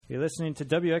You're listening to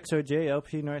WXOJ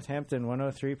LP Northampton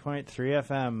 103.3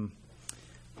 FM,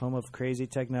 home of crazy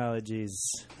technologies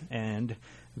and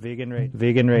vegan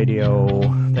radio.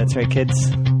 That's right,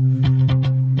 kids.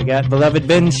 We got Beloved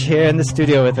Binge here in the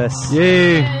studio with us.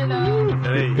 Yay!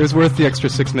 Hey. It was worth the extra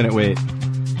 6-minute wait.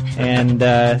 And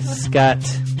Scott.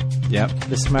 Yep.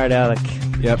 The smart aleck.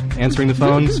 Yep. Answering the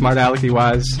phone, smart alecky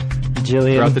wise.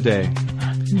 Jillian. Throughout the day.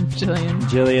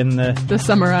 Jillian the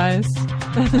summarized.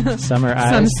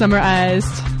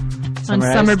 Summarized. On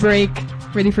summer break,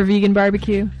 ready for vegan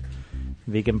barbecue.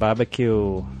 Vegan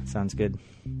barbecue. Sounds good.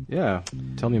 Yeah.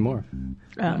 Tell me more.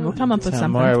 We'll come up with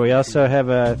something. More. We also have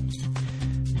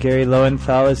Gary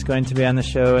Lowenthal is going to be on the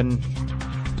show and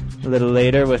a little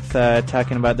later with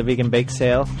talking about the vegan bake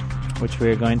sale, which we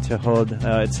are going to hold.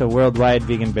 It's a worldwide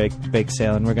vegan bake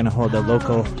sale, and we're going to hold a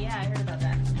local. Yeah, I heard about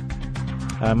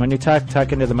that. When you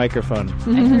talking to the microphone.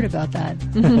 I heard about that.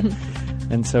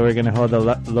 And so we're going to hold a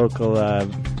local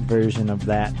version of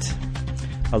that.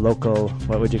 A local,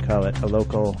 what would you call it? A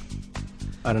local...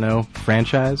 I don't know,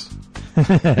 franchise?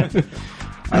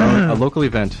 A local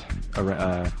event.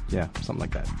 Yeah, something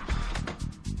like that.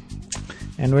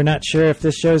 And we're not sure if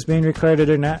this show is being recorded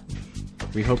or not.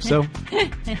 We hope so.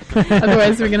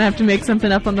 Otherwise, we're going to have to make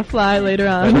something up on the fly later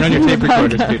on. Turn on your tape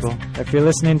recorders, people. If you're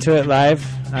listening to it live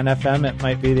on FM, it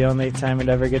might be the only time it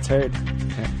ever gets heard.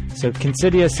 Okay. So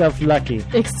consider yourself lucky.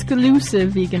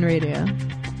 Exclusive vegan radio.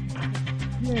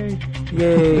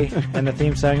 Yay. And the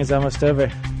theme song is almost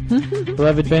over.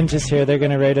 Beloved Binge is here. They're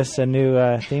going to write us a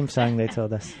new theme song, they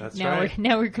told us. That's right.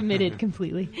 Now we're committed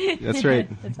completely. That's right.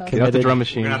 That's awesome. Get out the drum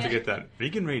machine. We're going to have to get that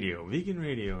vegan radio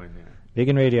in there.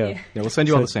 Vegan radio. Yeah, we'll send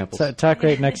you all the samples. So talk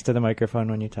right next to the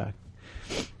microphone when you talk.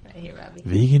 Right here, Robbie.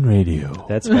 Vegan radio.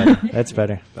 That's better. That's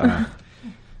better.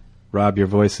 Rob, your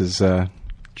voice is, I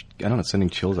don't know, sending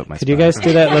chills up my spine. Could you guys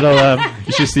do that little...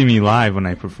 You should see me live when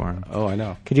I perform. Oh, I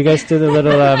know. Could you guys do the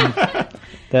little,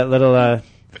 that little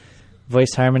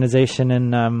voice harmonization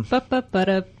in...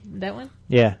 That one?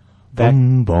 Yeah.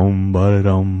 Boom, boom,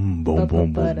 ba-da-dum, boom,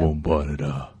 boom, boom, boom,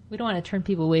 ba-da-da. We don't want to turn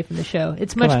people away from the show.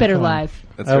 It's much better live.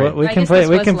 That's right. We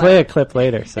can play a clip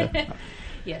later. So.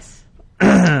 Yes.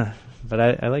 But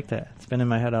I like that. It's been in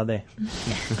my head all day. Is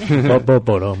that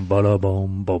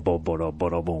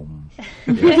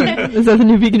the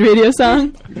new vegan radio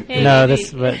song? Hey, no,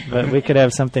 but we could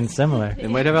have something similar. It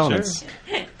might have elements.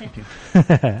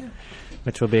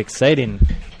 Which will be exciting.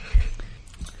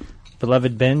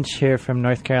 Beloved Binge here from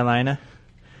North Carolina.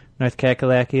 North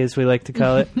Kakalaki, as we like to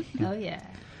call it. Oh, yeah.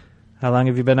 How long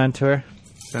have you been on tour?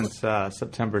 Since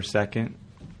September 2nd.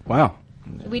 Wow.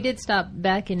 We did stop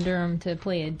back in Durham to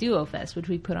play a Duo Fest, which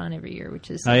we put on every year,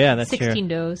 which is 16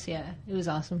 duos. Yeah, it was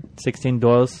awesome. 16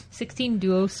 duos? 16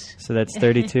 duos. So that's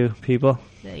 32 people?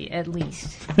 At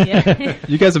least. Yeah.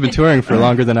 You guys have been touring for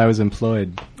longer than I was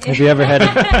employed. Have you ever had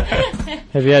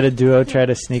a duo try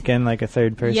to sneak in like a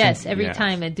third person? Yes, every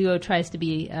time a duo tries to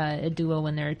be a duo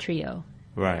when they're a trio.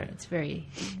 Right. It's very.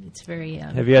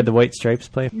 Have you had the White Stripes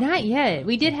play? Not yet.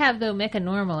 We did have though Mecha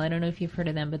Normal. I don't know if you've heard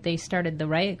of them, but they started the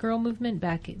Riot Girl movement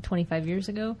back 25 years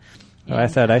ago. Oh, I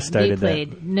thought I started they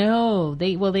played, that. No,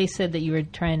 they said that you were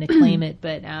trying to claim it,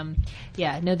 but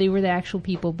they were the actual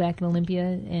people back in Olympia,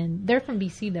 and they're from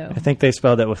BC though. I think they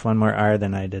spelled it with one more R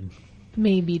than I did.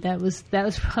 Maybe that was probably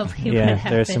what happened. Yeah,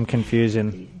 there's some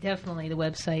confusion. Definitely, the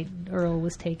website URL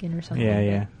was taken or something.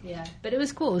 Yeah. But it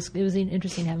was cool. It was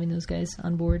interesting having those guys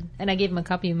on board, and I gave them a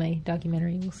copy of my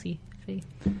documentary. We'll see if they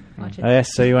watch it. Oh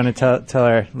yes. So you want to tell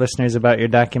our listeners about your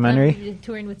documentary?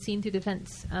 Touring with Scene to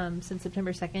Defense since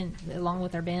September 2nd, along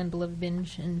with our band Beloved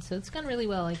Binge, and so it's gone really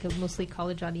well. Like mostly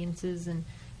college audiences and.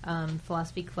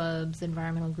 Philosophy clubs,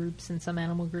 environmental groups, and some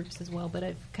animal groups as well. But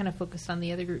I've kind of focused on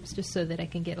the other groups just so that I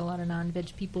can get a lot of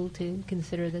non-veg people to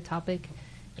consider the topic.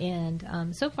 And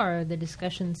so far, the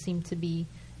discussions seem to be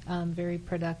very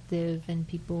productive, and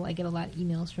I get a lot of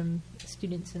emails from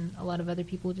students and a lot of other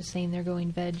people just saying they're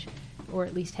going veg or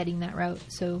at least heading that route.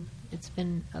 So it's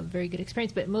been a very good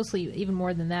experience. But mostly, even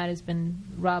more than that, has been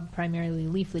Rob primarily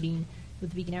leafleting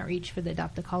with Vegan Outreach for the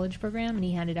Adopt a College program, and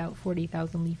he handed out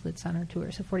 40,000 leaflets on our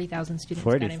tour. So 40,000 students.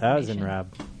 40,000,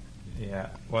 Rob. Yeah,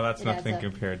 well, that's nothing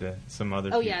compared to some other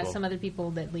people. Oh, yeah, some other people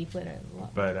that leaflet a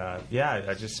lot. But, I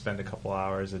just spend a couple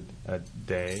hours a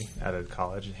day at a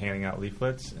college handing out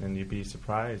leaflets, and you'd be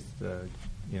surprised, the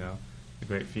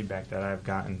great feedback that I've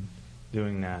gotten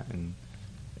doing that.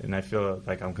 And I feel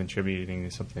like I'm contributing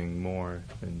to something more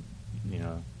than,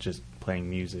 just playing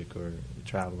music or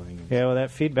traveling. Yeah, well,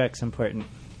 that feedback's important.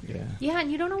 Yeah,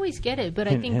 and you don't always get it, but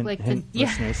I think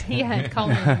listeners. call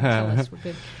in and tell us we're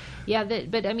good. Yeah,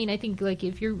 but I mean, I think like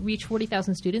if you reach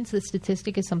 40,000 students, the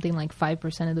statistic is something like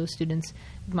 5% of those students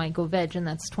might go veg, and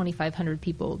that's 2,500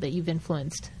 people that you've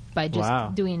influenced by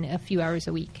just doing a few hours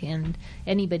a week. And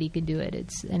anybody could do it.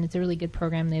 It's a really good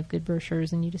program. They have good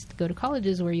brochures, and you just go to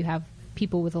colleges where you have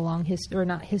people with a long history, or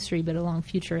not history, but a long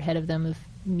future ahead of them of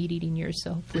meat eating years.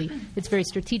 So hopefully, it's a very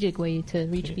strategic way to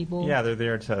reach people. Yeah, they're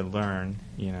there to learn.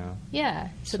 Yeah.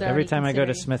 So every time I go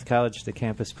to Smith College, the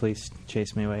campus police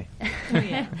chase me away. Oh,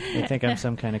 yeah. They think I'm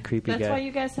some kind of creepy guy. That's why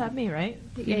you guys have me, right?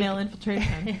 Email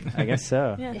infiltration. I guess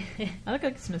so. Yeah. I look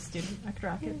like a Smith student. I could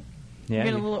rock it. Yeah, I'm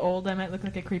getting a little old. I might look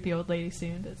like a creepy old lady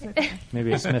soon. But it's okay.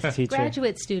 Maybe a Smith teacher.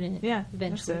 Graduate student. Yeah,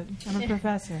 eventually. I'm a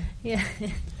professor. Yeah.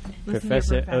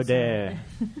 Professor O'Dare.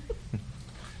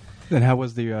 Then how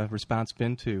was the response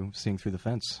been to Seeing Through the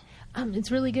Fence?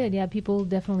 It's really good. Yeah, people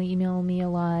definitely email me a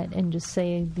lot and just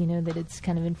say, that it's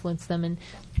kind of influenced them. And,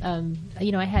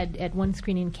 I had at one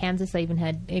screening in Kansas, I even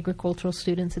had agricultural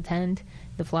students attend.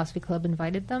 The Philosophy Club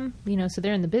invited them, so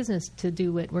they're in the business to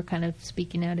do what we're kind of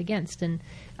speaking out against. And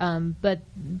but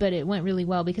it went really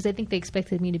well because I think they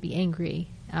expected me to be angry.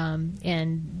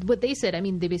 And what they said,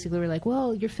 they basically were like,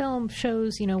 well, your film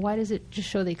shows, why does it just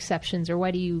show the exceptions, or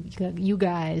why do you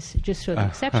guys just show the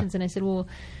exceptions? And I said, well,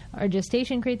 our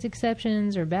gestation crates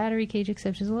exceptions or battery cage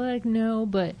exceptions? Well, like, no,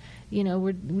 but,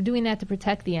 we're doing that to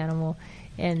protect the animal.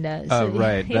 And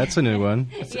right, that's a new one.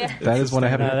 Yeah. That is one I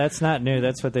haven't. No, that's not new.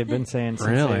 That's what they've been saying since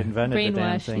Really? they invented the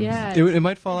damn Brainwash, thing. yeah. It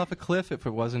might fall off a cliff if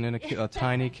it wasn't in a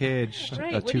tiny cage, Right,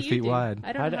 2 what do you feet do? wide.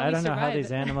 I I don't know how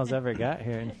these animals ever got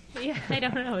here. Yeah, I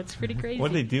don't know. It's pretty crazy. What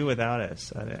do they do without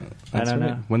us? I That's don't right.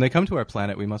 know. When they come to our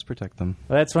planet, we must protect them.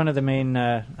 Well, that's one of the main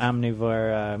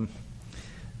omnivore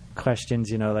questions,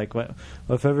 like, what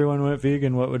if everyone went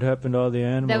vegan, what would happen to all the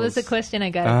animals? That was the question I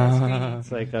got at the screening.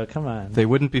 It's like, oh, come on. They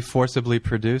wouldn't be forcibly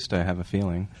produced, I have a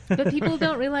feeling. But people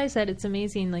don't realize that. It's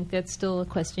amazing. Like, that's still a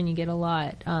question you get a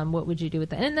lot. What would you do with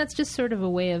that? And that's just sort of a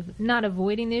way of not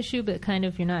avoiding the issue, but kind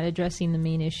of you're not addressing the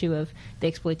main issue of the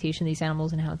exploitation of these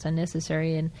animals and how it's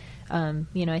unnecessary. And,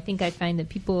 I think I find that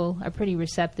people are pretty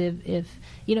receptive if,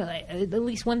 at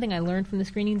least one thing I learned from the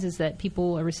screenings is that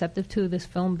people are receptive to this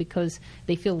film because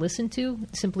they feel listened to,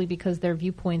 simply because their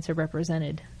viewpoints are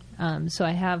represented. So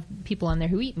I have people on there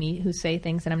who eat meat who say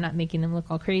things, and I'm not making them look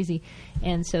all crazy.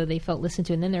 And so they felt listened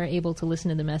to, and then they're able to listen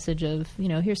to the message of,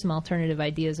 here's some alternative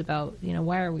ideas about,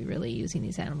 why are we really using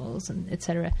these animals, and et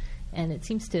cetera. And it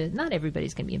seems to, not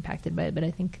everybody's going to be impacted by it, but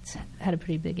I think it's had a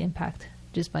pretty big impact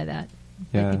just by that.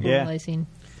 Yeah. People realizing.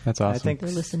 That's awesome. I think They're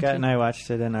listened Scott to. and I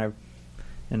watched it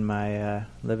in my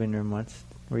living room once.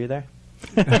 Were you there?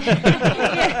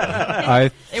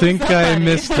 I think I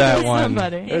missed that one.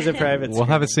 It was a private We'll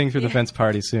have a Seeing Through the Fence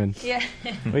party soon. Yeah.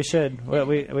 We should. Well,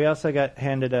 we also got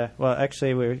handed a... Well,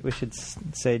 actually, we should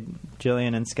say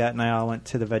Jillian and Scott and I all went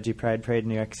to the Veggie Pride Parade in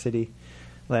New York City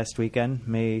last weekend,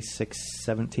 May 6th,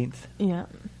 17th. Yeah,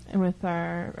 and with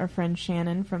our friend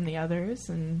Shannon from The Others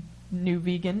and New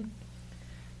Vegan.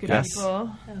 Good Yes.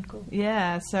 people. Oh, cool.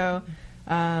 Yeah, so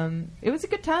it was a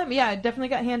good time. Yeah, I definitely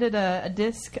got handed a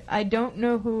disc. I don't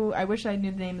know who. I wish I knew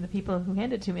the name of the people who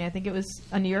handed it to me. I think it was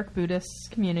a New York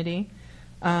Buddhist community,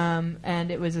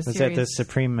 and it was a Was series. that the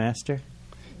Supreme Master?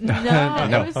 No,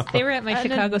 No. it was They were at my an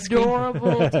Chicago screening.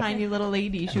 adorable tiny little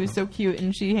lady. She was so cute,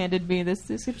 and she handed me this.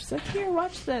 She's like, "Here,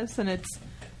 watch this," and it's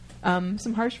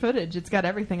some harsh footage. It's got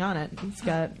everything on it. It's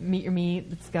got Meet Your Meat.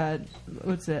 It's got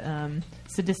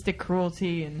sadistic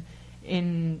cruelty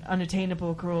and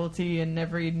unattainable cruelty and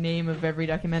every name of every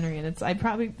documentary. And I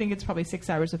probably think it's probably 6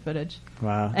 hours of footage.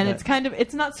 Wow. And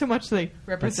it's not so much like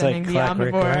representing the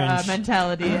Clockwork omnivore Orange.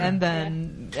 mentality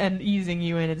and easing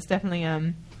you in. It's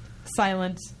definitely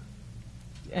silent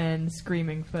and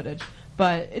screaming footage.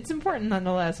 But it's important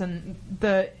nonetheless. And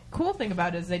the cool thing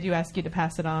about it is they do ask you to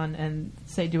pass it on and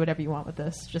say, do whatever you want with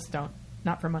this. Just don't.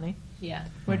 Not for money. Yeah.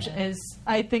 Which is,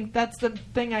 I think that's the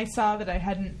thing I saw that I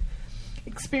hadn't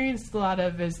experienced a lot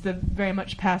of, is the very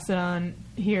much pass it on,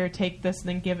 here, take this, and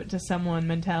then give it to someone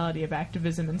mentality of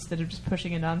activism instead of just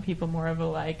pushing it on people, more of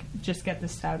a just get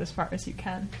this out as far as you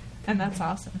can. And that's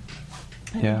awesome.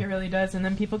 I think it really does. And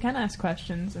then people can ask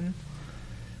questions and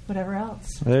whatever else.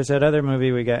 Well, there's that other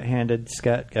movie we got handed.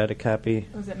 Scott got a copy.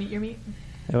 Was that Meet Your Meat?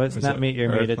 It was Was not it Meet Your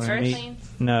Meat. It's Earthlings? Meet.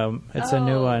 Earthlings? No, it's a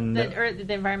new one.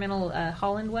 The environmental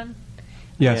Holland one?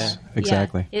 Yes, Yeah.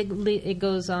 exactly. Yeah, it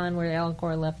goes on where Al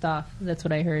Gore left off. That's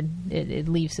what I heard. It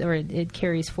leaves, or it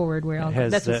carries forward where Al It Gore.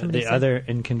 has That's what somebody the said. other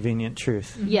inconvenient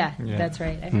truth. Yeah, Yeah. that's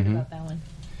right. I heard about that one.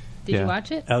 Did you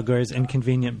watch it? Al Gore's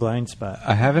inconvenient blind spot.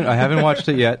 I haven't watched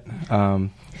it yet.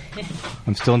 I'm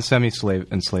still in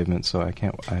enslavement, so I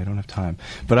don't have time.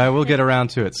 But I will get around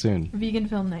to it soon. Vegan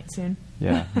film night soon.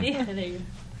 Yeah. Yeah, there you go.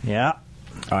 Yeah.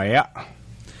 Oh, yeah.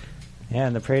 Yeah,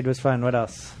 and the parade was fun. What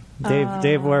else?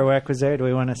 Dave Warwick was there. Do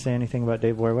we want to say anything about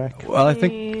Dave Warwick? Well, I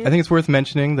think it's worth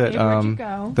mentioning that Dave, where'd you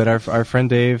go? that our friend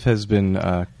Dave has been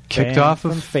kicked Banned off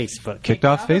from of Facebook. Kicked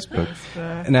off Facebook.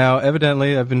 Now,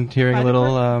 evidently, I've been hearing by a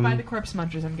little. by the corpse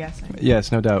munchers, I'm guessing.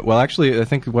 Yes, no doubt. Well, actually, I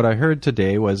think what I heard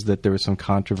today was that there was some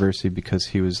controversy because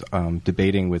he was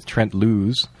debating with Trent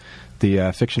Lewis,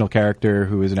 the fictional character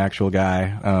who is an actual guy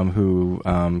who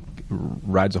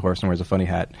rides a horse and wears a funny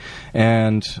hat,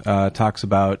 and talks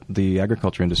about the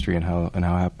agriculture industry and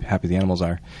how happy the animals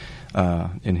are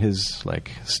in his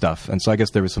stuff. And so I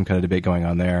guess there was some kind of debate going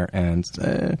on there. And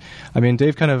I mean,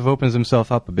 Dave kind of opens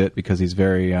himself up a bit because he's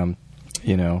very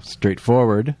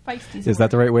straightforward. Feisty's Is that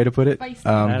the right way to put it? Feisty.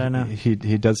 I don't know. He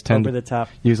does tend Over the top.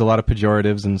 to use a lot of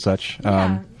pejoratives and such.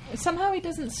 Yeah. Somehow he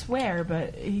doesn't swear,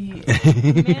 but he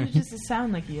manages to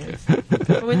sound like he is.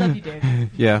 But we love you, Dave.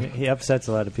 Yeah. He upsets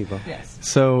a lot of people. Yes.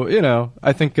 So,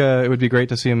 I think it would be great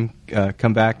to see him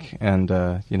come back and,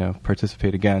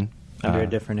 participate again. Under a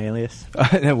different alias.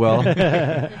 Well,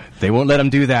 they won't let him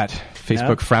do that.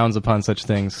 Facebook No? frowns upon such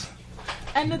things.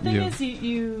 And the thing You- is,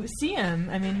 you see him.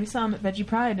 I mean, we saw him at Veggie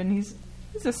Pride, and he's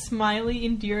a smiley,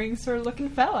 endearing sort of looking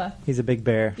fella. He's a big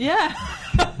bear. Yeah.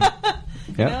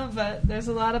 Yeah. No, but there's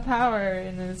a lot of power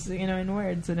in his, in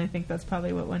words, and I think that's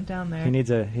probably what went down there. He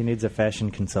needs a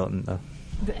fashion consultant though.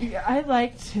 I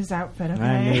liked his outfit. Okay?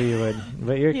 I knew you would,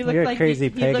 but you're He looked a like crazy he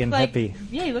pagan looked like, hippie.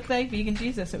 Yeah, he looked like vegan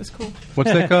Jesus. It was cool.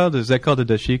 What's that called? Is that called a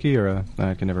dashiki or a...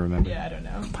 I can never remember. Yeah, I don't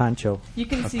know. Poncho. You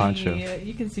can A see poncho.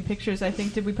 you can see pictures. I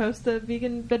think did we post the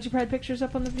vegan Veggie Pride pictures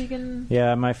up on the vegan?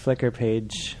 Yeah, my Flickr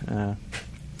page. I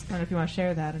don't know if you want to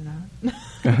share that or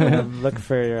not. Look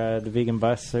for the vegan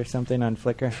bus or something on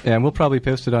Flickr, Yeah, and we'll probably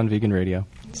post it on Vegan Radio,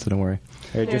 so don't worry.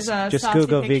 or There's a just saucy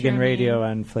Google picture vegan of me. radio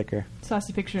on Flickr,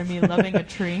 Saucy picture of me loving a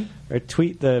tree. or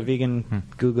tweet the vegan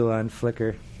Google on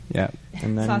Flickr, Yeah.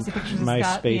 and then Saucy pictures of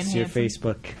Scott being MySpace, your handsome.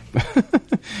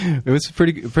 Facebook. It was a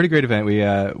pretty great event.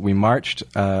 We marched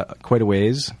quite a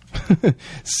ways,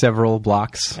 several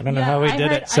blocks. I don't know how we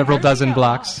did it. Several dozen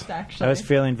blocks. I was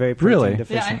feeling very Really?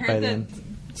 protein Yeah, I deficient by heard that then.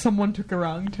 someone took a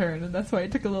wrong turn, and that's why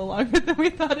it took a little longer than we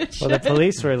thought it should. Well, the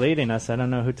police were leading us. I don't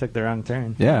know who took the wrong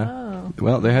turn. Yeah. Oh.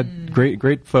 Well, they had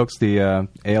great folks. The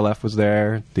ALF was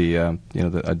there. The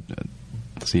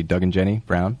let's see, Doug and Jenny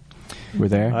Brown were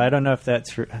there. Well, I don't know if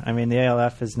that's. I mean, the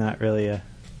ALF is not really a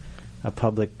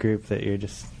public group that you're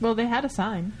just. Well, they had a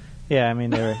sign. Yeah, I mean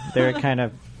they were kind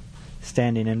of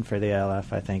standing in for the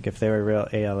ALF. I think if they were real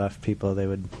ALF people,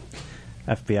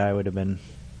 FBI would have been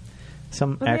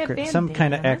some Well, they had some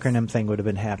kind of bandanas. acronym thing would have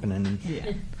been happening.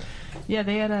 Yeah. Yeah,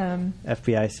 they had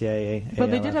FBI, CIA.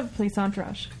 But they ALF. did have a police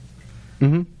entourage.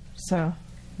 Mm-hmm. So,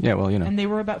 Yeah. Well, and they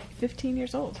were about 15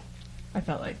 years old. I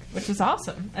felt like, which is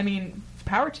awesome. I mean,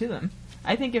 power to them.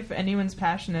 I think if anyone's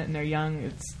passionate and they're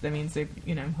young, that means they've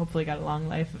hopefully got a long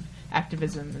life of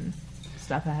activism and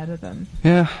stuff ahead of them.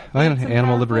 Yeah. Well, And some animal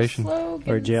powerful liberation. slogans.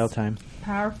 or jail time.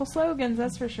 Powerful slogans,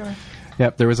 that's for sure.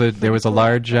 Yep. There was a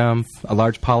large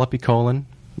polypy colon.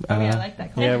 Oh yeah, I like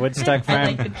that. Yeah, Woodstock I Farm.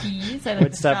 like the peas. I like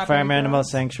Woodstock the Farm strawberry Animal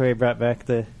girls. Sanctuary brought back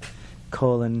the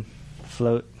colon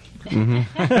float.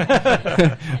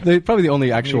 They're probably the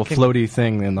only actual You can- floaty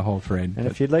thing in the whole parade. And but-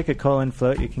 if you'd like a colon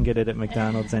float, you can get it at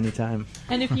McDonald's anytime.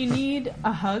 And if you need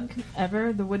a hug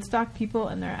ever, the Woodstock people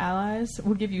and their allies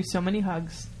will give you so many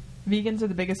hugs. Vegans are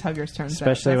the biggest huggers, turns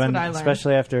Especially out. That's when, what I learned.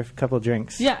 especially after a couple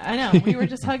drinks. Yeah, I know. We were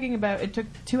just hugging about. It took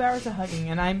 2 hours of hugging,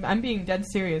 and I'm being dead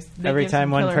serious. They Every give some time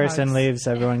one killer person hugs. leaves,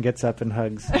 everyone gets up and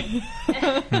hugs.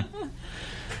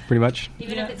 Pretty much.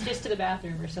 Even if it's just to the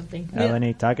bathroom or something.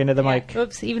 Eleni, talking to the mic.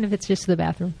 Oops, even if it's just to the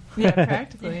bathroom. Yeah,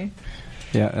 practically.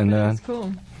 Yeah, and That's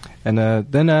cool. and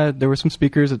then there were some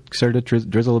speakers that started to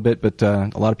drizzle a bit, but a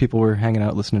lot of people were hanging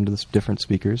out listening to the different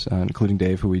speakers, including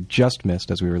Dave, who we just missed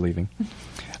as we were leaving.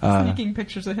 Sneaking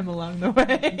pictures of him along the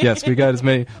way. Yes, we got as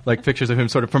many pictures of him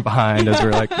sort of from behind as we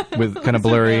were with kind of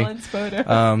blurry. Surveillance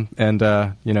photo.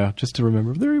 And just to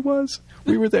remember, there he was.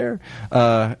 We were there.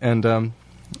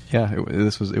 Yeah,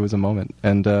 it was a moment,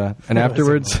 and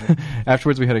afterwards,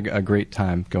 afterwards we had a great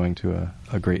time going to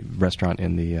a great restaurant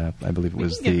in the I believe it We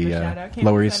was can give him the a shout-out. Can't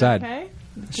Lower we? East Is that Side. okay?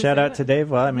 Shout out to Dave.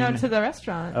 Well, I mean, No, to the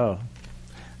restaurant. oh,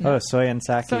 No. Soy and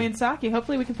Sake. Soy and Sake.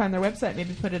 Hopefully, we can find their website.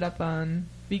 Maybe put it up on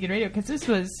Vegan Radio because this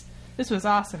was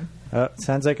awesome. Oh,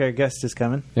 sounds like our guest is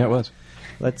coming. Yeah, it was.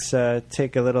 Let's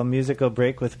take a little musical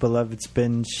break with Beloved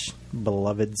Binge's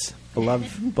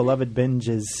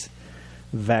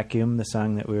Vacuum, the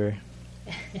song that we were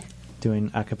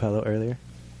doing a cappella earlier.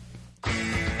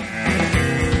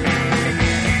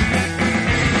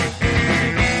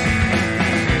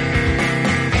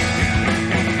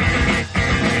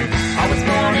 I was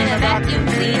born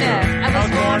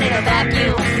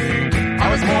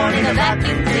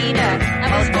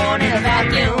born in a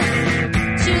vacuum.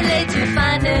 Too late to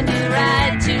find a new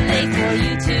ride. Too late for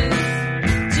you to.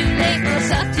 Too late for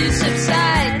suck to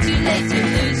subside. Too late to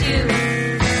lose you.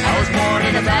 I was born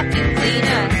in a vacuum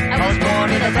cleaner. I was born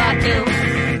in a vacuum.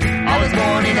 I was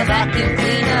born in a vacuum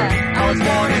cleaner. I was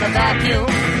born in a vacuum.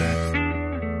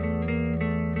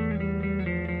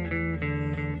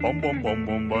 Bum bum bum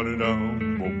bum ba da da,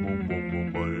 bum bum bum bum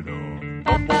ba da da.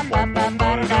 Ba ba ba ba ba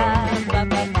da ba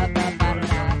ba ba ba ba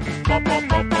da ba ba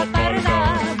ba ba ba da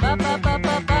ba ba ba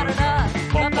ba ba da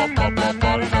ba ba ba ba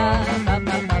ba da ba ba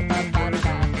ba ba ba da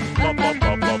ba ba ba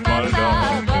ba ba da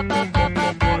ba ba ba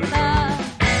ba ba da.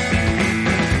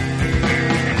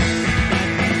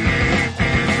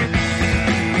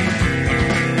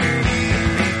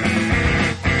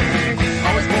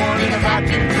 I was born in a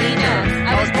vacuum cleaner.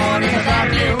 I was born in a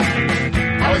vacuum.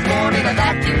 I was born in a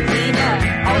vacuum cleaner.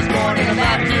 I was born in a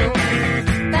vacuum.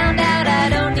 Found out I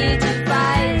don't need to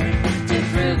fight to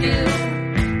prove you.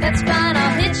 That's fine,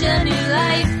 I'll hit you a new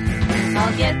life.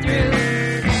 I'll get through.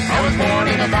 I was born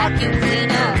in a vacuum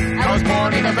cleaner. I was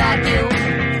born in a vacuum.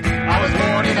 I was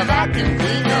born in a vacuum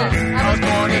cleaner. I was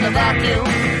born in a vacuum.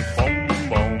 Bum bum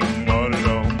ba da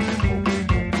da, bum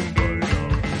bum bum ba da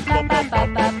da. Ba ba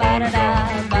ba ba da da,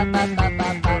 ba ba ba ba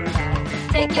ba da da.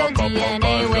 Take your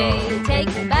DNA away,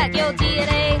 take back your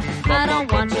DNA. I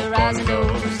don't want your eyes and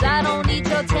nose, I don't need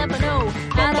your temper, no.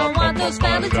 I don't want those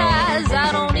family ties,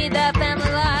 I don't need that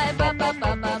family life. Ba ba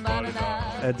ba ba ba da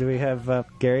da. Do we have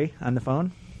Gary on the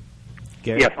phone?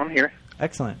 Gary? Yes, I'm here.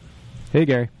 Excellent. Hey,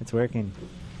 Gary. It's working.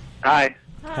 Hi.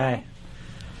 Hi.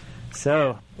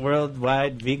 So,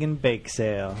 worldwide vegan bake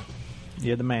sale.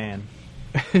 You're the man.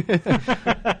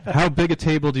 How big a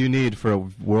table do you need for a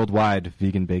worldwide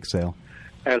vegan bake sale?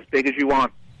 As big as you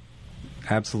want.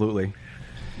 Absolutely.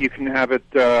 You can have it.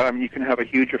 You can have a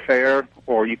huge affair,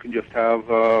 or you can just have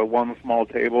one small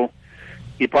table.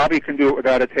 You probably can do it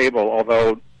without a table,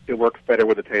 although it works better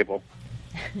with a table.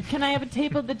 Can I have a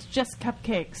table that's just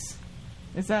cupcakes?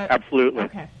 Is that Absolutely.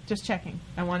 okay? Just checking.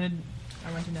 I want to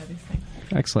know these things.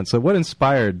 Excellent. So what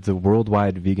inspired the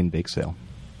worldwide vegan bake sale?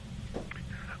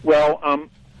 Well,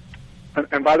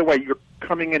 and by the way, you're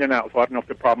coming in and out, so I don't know if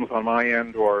the problem's on my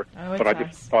end or. Oh, but I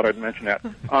just thought I'd mention that.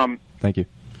 Thank you.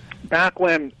 Back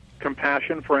when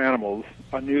Compassion for Animals,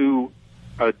 a new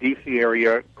D.C.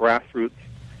 area grassroots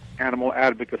animal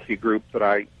advocacy group that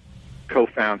I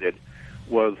co-founded,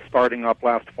 was starting up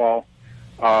last fall,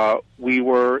 we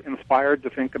were inspired to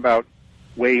think about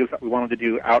ways that we wanted to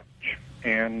do outreach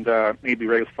and maybe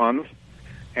raise funds.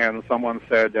 And someone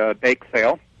said bake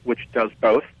sale, which does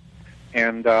both.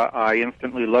 And I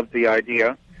instantly loved the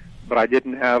idea, but I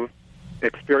didn't have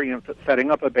experience at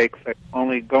setting up a bake sale,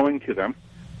 only going to them.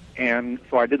 And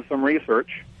so I did some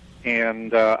research,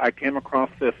 and I came across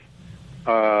this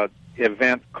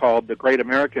event called the Great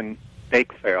American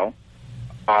Bake Sale,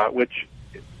 which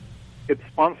it's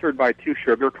sponsored by two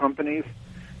sugar companies,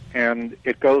 and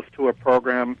it goes to a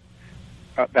program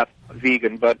that's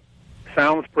vegan, but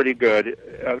sounds pretty good,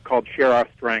 called Share Our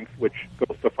Strength, which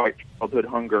goes to fight childhood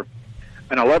hunger.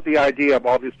 And I love the idea of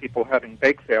all these people having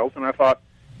bake sales, and I thought,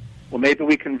 well, maybe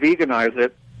we can veganize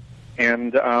it.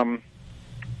 And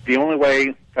the only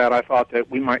way that I thought that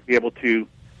we might be able to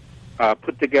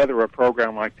put together a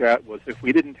program like that was if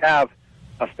we didn't have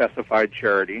a specified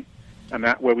charity, and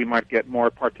that way we might get more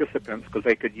participants because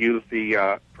they could use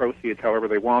the proceeds however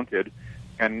they wanted.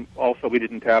 And also we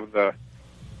didn't have the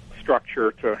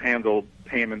structure to handle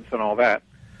payments and all that.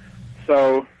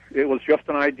 So it was just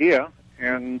an idea,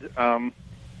 and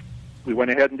we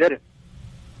went ahead and did it.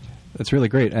 That's really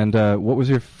great. And what was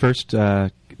your first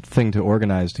thing to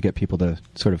organize to get people to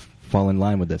sort of fall in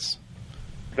line with this?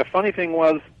 The funny thing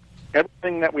was,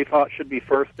 everything that we thought should be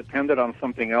first depended on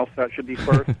something else that should be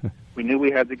first. We knew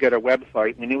we had to get a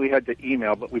website. We knew we had to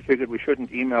email, but we figured we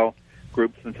shouldn't email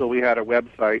groups until we had a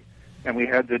website, and we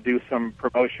had to do some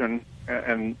promotion.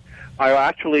 And I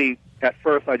actually, at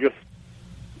first, I just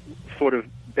sort of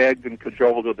begged and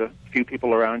cajoled with a few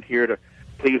people around here to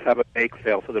please have a bake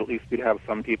sale so that at least we'd have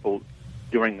some people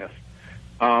doing this.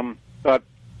 But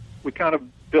we kind of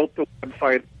built the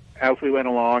website as we went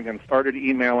along and started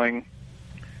emailing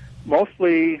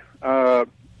mostly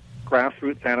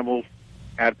grassroots animal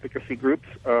advocacy groups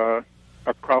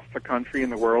across the country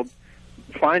and the world.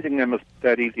 Finding them is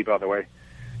that easy, by the way.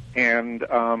 And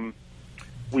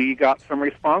we got some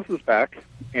responses back,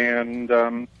 and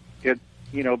it,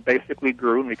 basically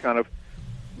grew, and we kind of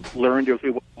learned as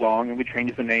we went along, and we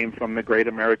changed the name from the Great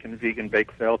American Vegan Bake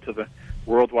Sale to the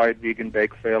Worldwide Vegan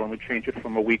Bake Sale, and we changed it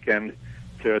from a weekend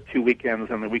to 2 weekends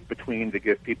and the week between to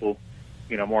give people,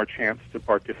 more chance to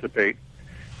participate.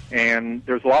 And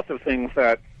there's lots of things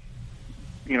that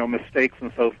mistakes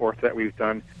and so forth that we've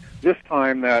done this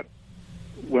time, that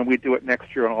when we do it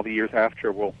next year and all the years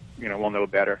after, we'll know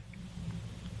better.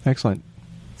 Excellent.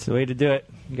 It's the way to do it.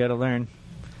 You got to learn.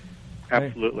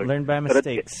 Absolutely. Learn by But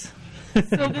mistakes.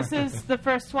 So this is the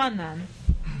first one, then?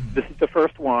 This is the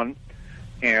first one,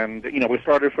 and we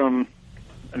started from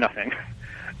nothing.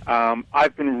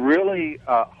 I've been really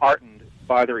heartened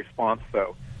by the response,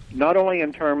 though. Not only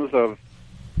in terms of,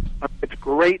 it's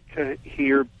great to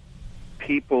hear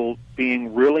people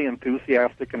being really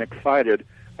enthusiastic and excited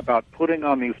about putting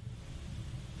on these.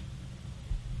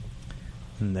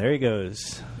 And there he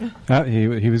goes.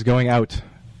 He was going out.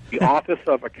 The Office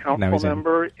of a Now Council he's in.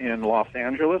 Member in Los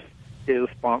Angeles is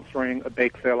sponsoring a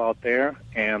bake sale out there,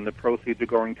 and the proceeds are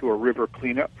going to a river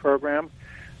cleanup program.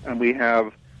 And we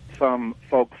have some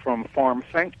folks from Farm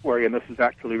Sanctuary, and this is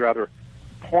actually rather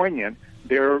poignant.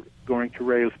 They're going to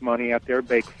raise money at their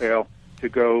bake sale to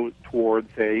go towards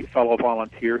a fellow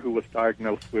volunteer who was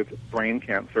diagnosed with brain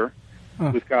cancer.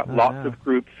 We've got lots of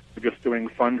groups who are just doing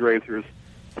fundraisers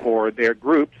for their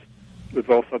groups. We've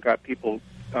also got people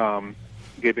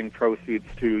giving proceeds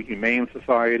to humane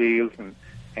societies and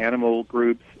animal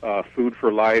groups, Food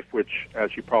for Life, which,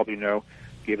 as you probably know,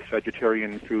 gives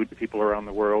vegetarian food to people around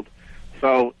the world.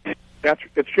 So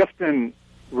it's just been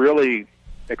really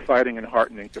exciting and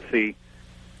heartening to see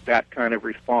that kind of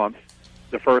response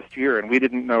the first year, and we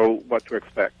didn't know what to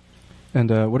expect.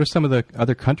 And what are some of the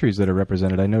other countries that are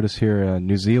represented? I notice here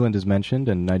New Zealand is mentioned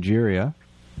and Nigeria.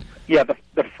 Yeah,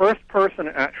 the first person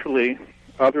actually,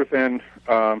 other than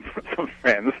some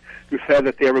friends, who said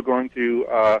that they were going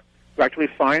to, who actually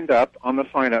signed up on the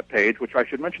sign-up page, which I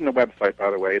should mention the website, by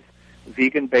the way. It's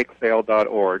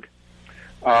veganbakesale.org.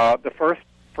 The first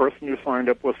person who signed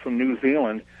up was from New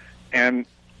Zealand, and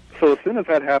so as soon as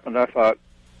that happened, I thought,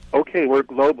 okay, we're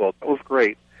global. That was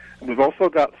great. And we've also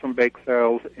got some bake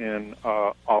sales in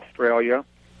Australia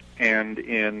and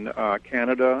in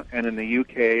Canada and in the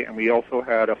UK, and we also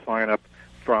had a sign-up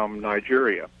from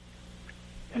Nigeria.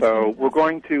 So we're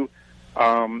going to,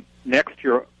 next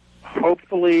year,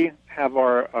 hopefully have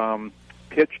our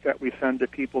pitch that we send to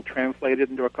people translated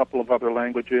into a couple of other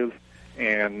languages,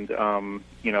 and,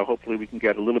 hopefully we can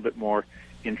get a little bit more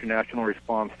international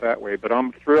response that way. But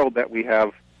I'm thrilled that we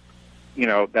have,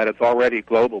 that it's already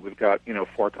global. We've got,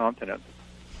 4 continents.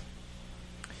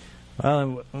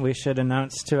 Well, and we should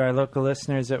announce to our local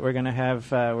listeners that we're going to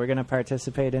have we're going to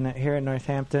participate in it here in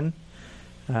Northampton,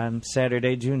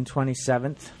 Saturday, June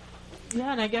 27th.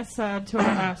 Yeah, and I guess to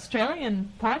our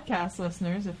Australian podcast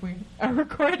listeners, if we are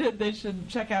recorded, they should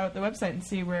check out the website and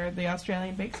see where the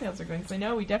Australian bake sales are going. Because I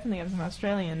know we definitely have some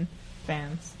Australian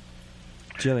fans.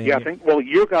 Jillian. Yeah, I think, well,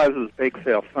 your guys' bake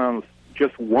sale sounds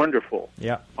just wonderful.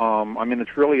 Yeah.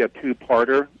 It's really a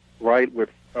 2-parter, right, with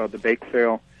the bake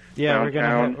sale. Yeah,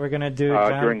 downtown, we're gonna do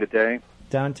during the day.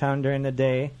 Downtown during the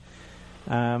day.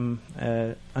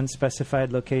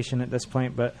 Unspecified location at this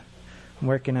point, but I'm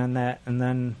working on that. And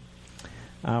then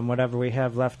whatever we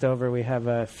have left over, we have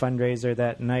a fundraiser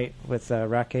that night with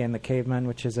Rocky and the Cavemen,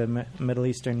 which is a Middle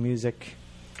Eastern music.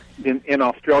 In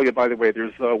Australia, by the way,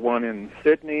 there's one in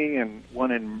Sydney and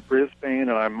one in Brisbane,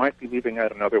 and I might be leaving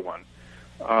out another one.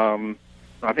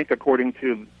 I think according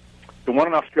to the one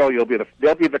in Australia,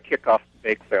 they'll be the kickoff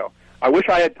bake sale. I wish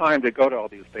I had time to go to all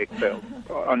these bake sales.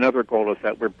 Another goal is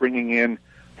that we're bringing in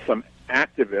some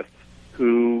activists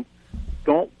who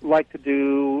don't like to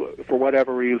do, for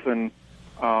whatever reason,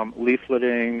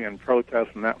 leafleting and protests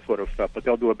and that sort of stuff, but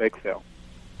they'll do a bake sale.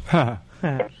 Well,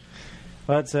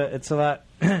 it's a lot.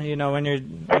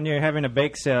 When you're having a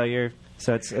bake sale,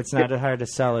 it's not as hard to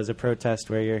sell as a protest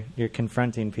where you're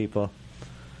confronting people.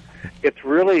 It's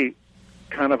really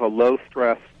kind of a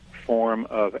low-stress form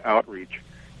of outreach.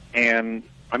 And,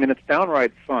 it's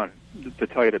downright fun, to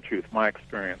tell you the truth, my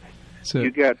experience. So,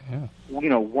 you get,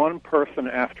 one person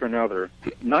after another,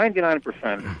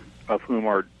 99% of whom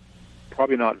are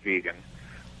probably not vegan,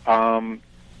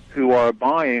 who are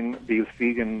buying these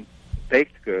vegan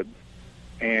baked goods,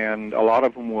 and a lot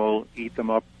of them will eat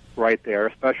them up right there,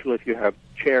 especially if you have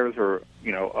chairs or,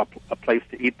 a place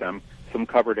to eat them, some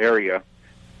covered area.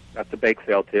 That's a bake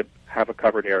sale tip. Have a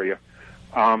covered area.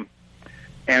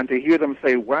 And to hear them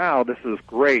say, wow, this is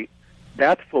great,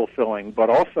 that's fulfilling, but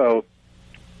also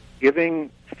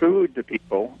giving food to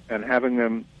people and having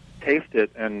them taste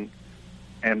it and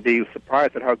be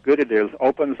surprised at how good it is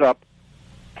opens up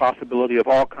possibility of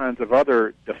all kinds of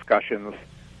other discussions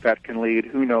that can lead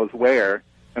who knows where,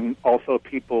 and also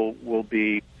people will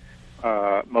be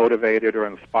motivated or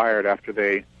inspired after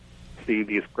they see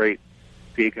these great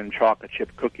vegan chocolate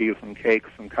chip cookies and cakes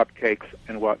and cupcakes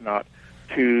and whatnot,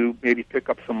 to maybe pick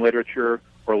up some literature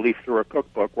or leaf through a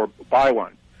cookbook or buy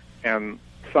one. And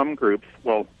some groups,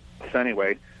 well, us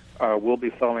anyway, will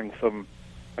be selling some,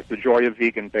 like the Joy of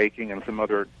Vegan Baking and some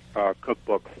other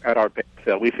cookbooks at our bake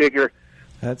sale. We figure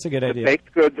That's a good the idea.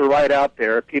 baked goods are right out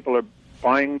there. People are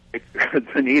buying baked goods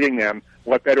and eating them.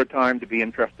 What better time to be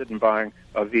interested in buying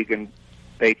a vegan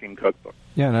baking cookbook?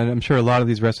 Yeah, and I'm sure a lot of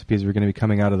these recipes are going to be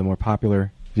coming out of the more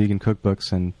popular vegan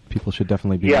cookbooks, and people should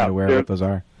definitely be Yeah, aware of what those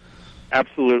are.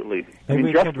 Absolutely. Maybe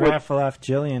we just could with- raffle off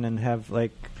Jillian and have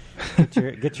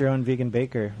get your own vegan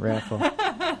baker raffle.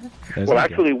 There's Well, an idea.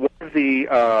 actually, one of the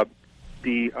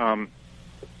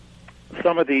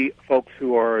some of the folks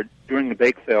who are doing the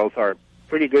bake sales are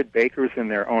pretty good bakers in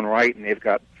their own right, and they've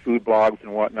got food blogs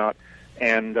and whatnot.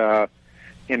 And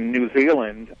in New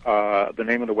Zealand, the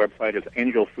name of the website is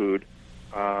Angel Food.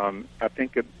 I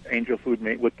think it's Angel Food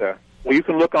made with the. Well, you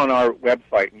can look on our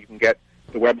website, and you can get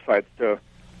the websites to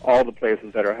all the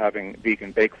places that are having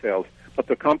vegan bake sales. But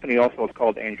the company also is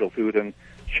called Angel Food, and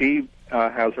she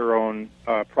has her own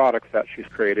products that she's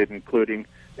created, including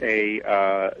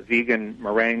a vegan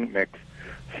meringue mix.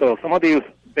 So some of these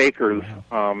bakers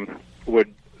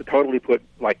would totally put,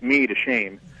 like me, to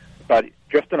shame. But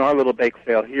just in our little bake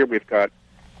sale here, we're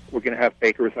going to have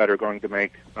bakers that are going to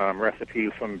make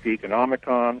recipes from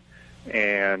Veganomicon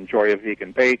and Joy of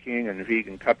Vegan Baking and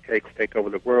Vegan Cupcakes Take Over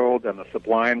the World and the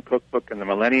Sublime Cookbook and the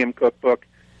Millennium Cookbook,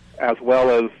 as well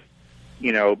as,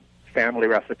 family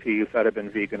recipes that have been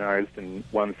veganized and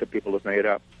ones that people have made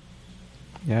up.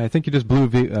 Yeah, I think you just blew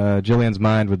Jillian's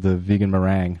mind with the vegan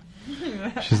meringue.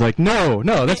 She's like, no,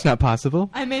 that's not possible.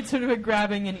 I made sort of a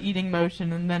grabbing and eating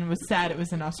motion, and then was sad it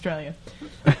was in Australia.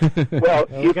 Well,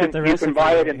 we you got the can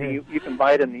buy it recipe in here. you can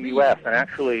buy it in the U.S. and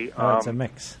actually, It's a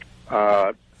mix.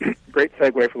 great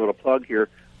segue for a little plug here.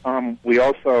 We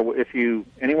also,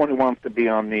 anyone who wants to be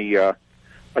on the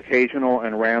occasional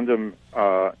and random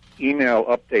email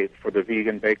updates for the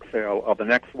vegan bake sale, the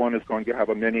next one is going to have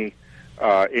a mini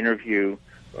interview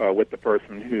with the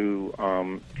person who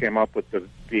came up with the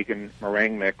vegan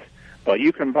meringue mix. But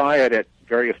you can buy it at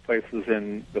various places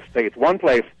in the States. One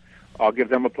place, I'll give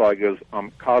them a plug, is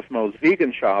Cosmo's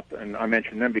Vegan Shop, and I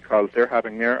mention them because they're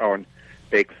having their own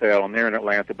bake sale, and they're in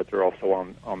Atlanta, but they're also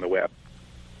on the web.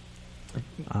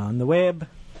 On the web.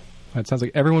 It sounds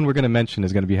like everyone we're going to mention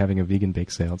is going to be having a vegan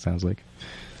bake sale, it sounds like.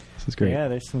 This is great. Yeah,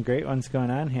 there's some great ones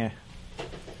going on here.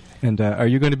 And are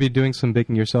you going to be doing some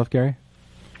baking yourself, Gary?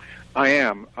 I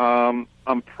am.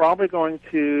 I'm probably going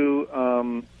to.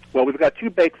 Well, we've got two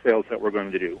bake sales that we're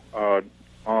going to do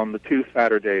on the two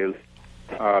Saturdays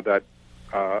that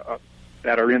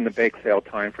are in the bake sale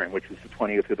time frame, which is the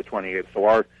 20th through the 28th. So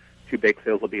our two bake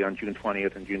sales will be on June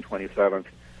 20th and June 27th.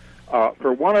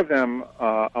 For one of them,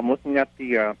 I'm looking at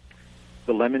the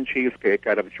lemon cheesecake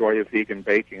out of Joy of Vegan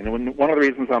Baking. And one of the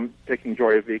reasons I'm picking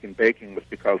Joy of Vegan Baking was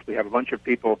because we have a bunch of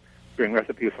people doing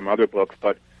recipes from other books,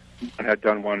 but I had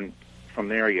done one from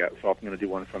there yet, so I'm going to do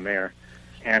one from there.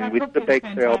 And That we did the book is bake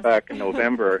sale fantastic. back in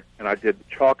November, and I did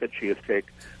chocolate cheesecake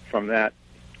from that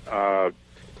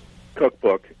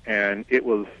cookbook, and it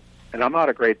was. And I'm not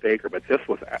a great baker, but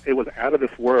it was out of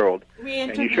this world. We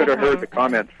And you interviewed should have her. heard the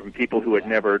comments from people who had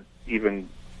never even,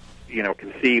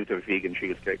 conceived of vegan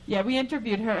cheesecake. Yeah, we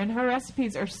interviewed her, and her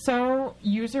recipes are so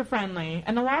user-friendly,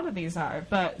 and a lot of these are,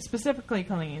 but specifically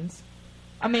Colleen's.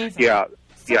 Amazing. Yeah,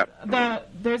 So yeah.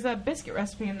 there's a biscuit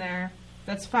recipe in there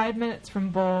that's 5 minutes from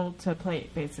bowl to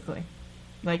plate, basically.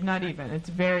 Like, not even. It's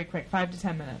very quick, 5 to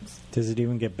 10 minutes. Does it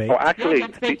even get baked? Oh, Yeah, actually,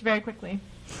 that's baked very quickly.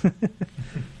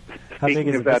 How big speaking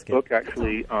is of a that biscuit? book,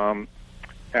 actually,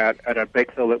 at a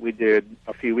bake sale that we did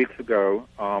a few weeks ago,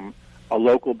 a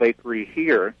local bakery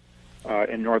here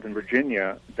in Northern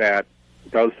Virginia that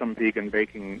does some vegan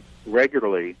baking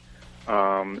regularly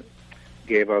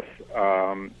gave us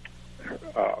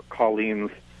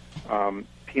Colleen's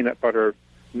peanut butter,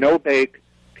 no-bake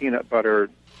peanut butter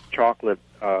chocolate,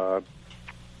 are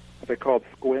they called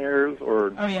squares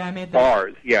or Oh, yeah, I made that.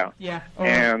 bars? Yeah. Yeah. Oh.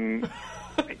 And,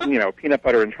 peanut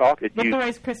butter and chocolate. With the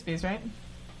Rice Krispies, right?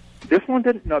 This one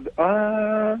didn't. No,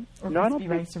 Or no, I don't crispy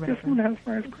think rice or this whatever. one has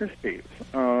Rice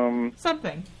Krispies.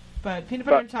 Something. But peanut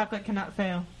butter But- and chocolate cannot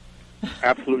fail.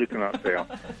 Absolutely cannot fail.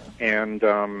 And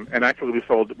actually, we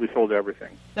sold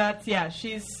everything. That's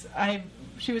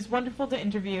she was wonderful to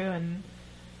interview, and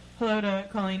hello to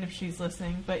Colleen if she's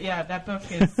listening. But yeah, that book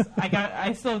is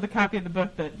I still have the copy of the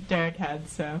book that Derek had,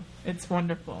 so it's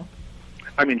wonderful.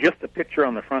 I mean, just the picture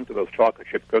on the front of those chocolate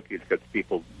chip cookies gets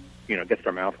people, gets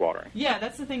their mouth watering. Yeah,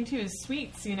 that's the thing too, is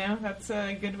sweets, that's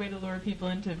a good way to lure people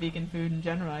into vegan food in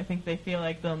general. I think they feel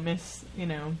like they'll miss,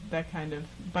 that kind of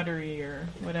buttery or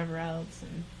whatever else.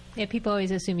 And Yeah, people always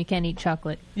assume you can't eat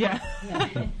chocolate. yeah.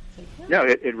 No,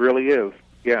 it really is.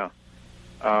 Yeah.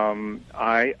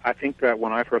 I think that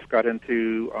when I first got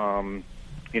into,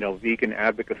 vegan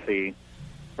advocacy,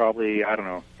 probably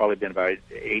been about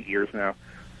 8 years now.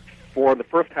 For the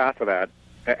first half of that,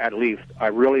 at least, I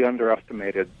really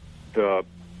underestimated the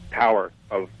power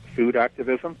of food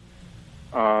activism.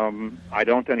 I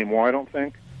don't anymore, I don't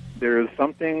think. There's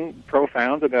something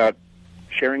profound about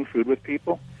sharing food with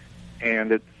people,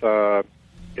 and it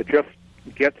just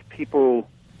gets people,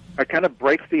 it kind of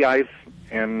breaks the ice,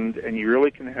 and you really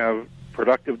can have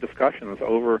productive discussions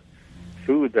over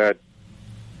food that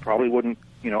probably wouldn't,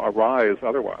 arise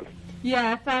otherwise.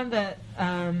 Yeah, I found that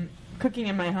cooking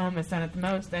in my home has done it the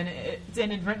most, and it's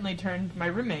inadvertently turned my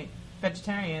roommate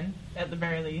vegetarian, at the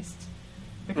very least,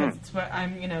 because it's what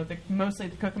I'm, mostly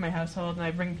the cook in my household, and I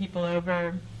bring people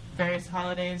over, various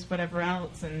holidays, whatever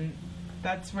else, and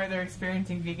that's where they're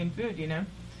experiencing vegan food,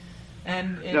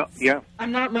 And it's,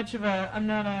 I'm not much of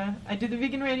I do the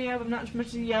vegan radio, but I'm not much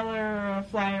of a yeller or a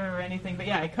flyer or anything, but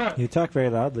yeah, I cook. You talk very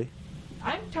loudly.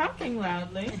 I'm talking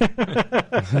loudly,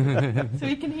 so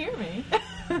you can hear me.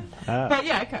 But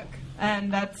yeah, I cook.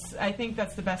 And I think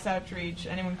that's the best outreach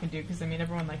anyone can do, because,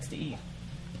 everyone likes to eat.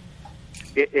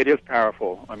 It is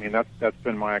powerful. That's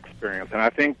been my experience. And I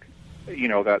think,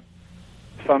 that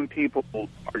some people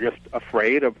are just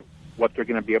afraid of what they're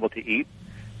going to be able to eat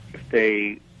if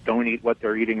they don't eat what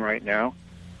they're eating right now.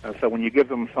 So when you give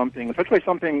them something, especially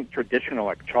something traditional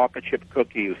like chocolate chip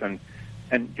cookies and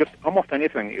just almost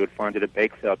anything that you would find at a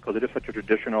bake sale, because it is such a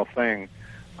traditional thing,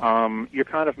 you're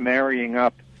kind of marrying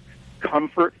up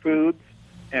comfort foods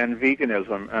and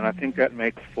veganism, and I think that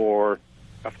makes for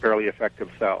a fairly effective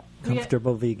sell.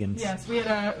 Comfortable vegans. Yes, we had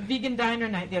a vegan diner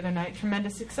night the other night.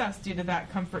 Tremendous success due to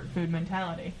that comfort food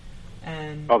mentality.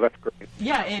 And oh, that's great.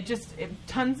 Yeah,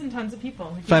 tons and tons of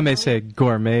people. If I may say,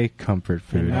 gourmet comfort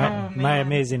food. My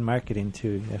amazing marketing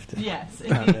too. You have to. Yes,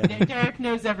 Derek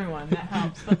knows everyone. That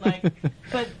helps.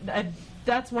 But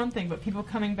that's one thing. But people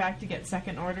coming back to get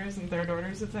second orders and third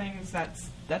orders of things,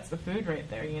 that's the food right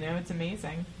there. It's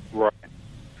amazing. Right.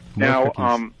 Now,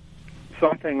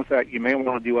 some things that you may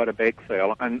want to do at a bake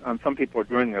sale, and some people are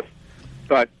doing this,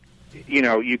 but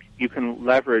you can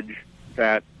leverage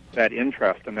that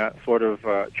interest and that sort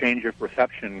of change of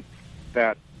perception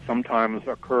that sometimes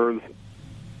occurs,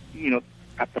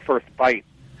 at the first bite.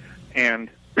 And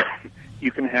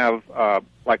you can have,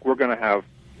 we're going to have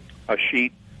a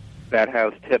sheet that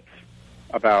has tips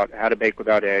about how to bake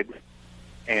without eggs.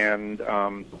 And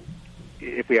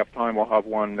if we have time, we'll have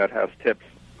one that has tips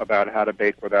about how to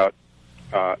bake without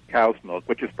cow's milk,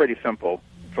 which is pretty simple.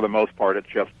 For the most part, it's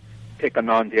just pick a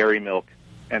non-dairy milk,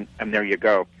 and there you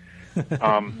go.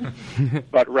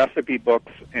 But recipe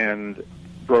books and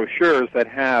brochures that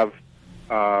have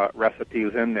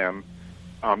recipes in them,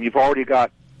 you've already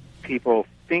got people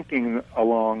thinking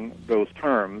along those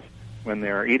terms when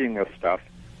they're eating this stuff.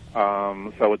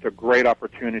 So it's a great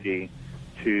opportunity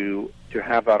to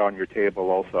have that on your table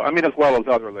also. As well as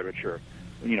other literature.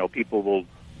 People will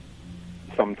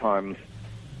sometimes,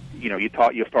 you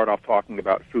start off talking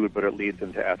about food, but it leads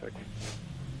into ethics.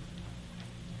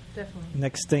 Definitely.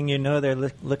 Next thing you know, they're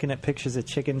looking at pictures of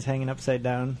chickens hanging upside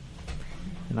down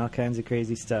and all kinds of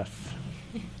crazy stuff.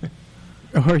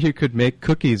 Or you could make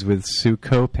cookies with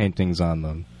Sukkot paintings on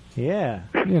them. Yeah.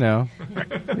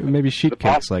 Maybe sheet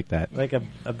cakes like that. Like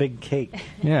a big cake.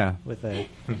 Yeah. With a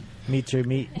meet your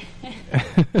meat.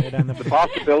 Right on the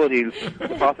possibilities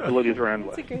are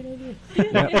endless. That's a great idea.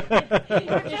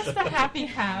 Or just a happy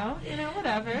cow,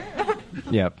 whatever.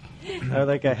 Yep. Or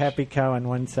like a happy cow on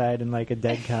one side and like a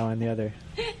dead cow on the other.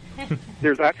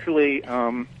 There's actually,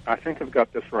 I think I've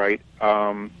got this right,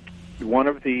 one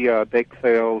of the bake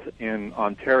sales in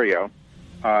Ontario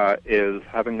is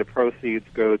having the proceeds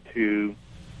go to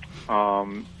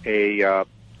a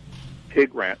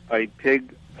pig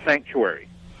sanctuary.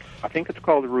 I think it's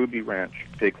called Ruby Ranch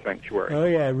Pig Sanctuary. Oh,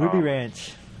 yeah, Ruby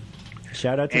Ranch.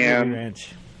 Shout out to Ruby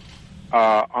Ranch.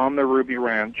 On the Ruby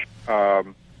Ranch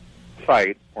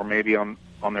site, or maybe on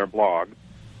their blog,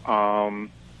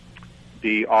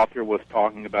 the author was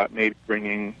talking about maybe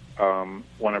bringing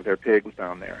one of their pigs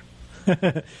down there.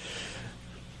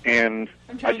 And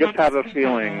I just have a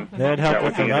feeling that'd help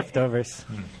with the leftovers.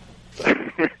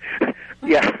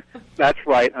 Yeah, that's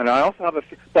right. And I also have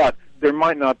but there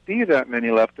might not be that many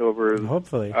leftovers.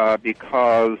 Hopefully.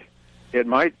 Because it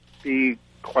might be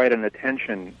quite an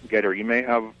attention getter. You may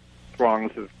have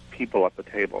throngs of people at the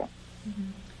table.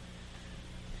 Mm-hmm.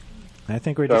 I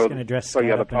think we're just going to dress the up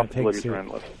in a pig possibilities suit. are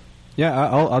endless. Yeah,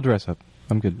 I'll dress up.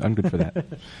 I'm good for that.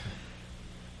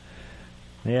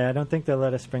 Yeah, I don't think they'll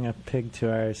let us bring a pig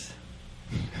to ours.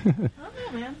 I don't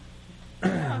know, man.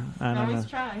 I don't always know.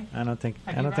 try. I don't think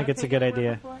Have you run it's a pig good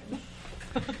anywhere idea.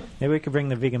 before? Maybe we could bring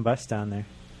the vegan bus down there.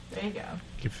 There you go.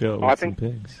 You could fill it Oh, I with some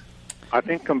think- pigs. I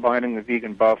think combining the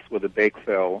vegan bus with a bake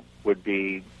sale would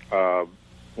be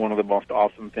one of the most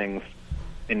awesome things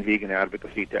in vegan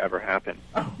advocacy to ever happen.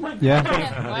 Oh my Yeah.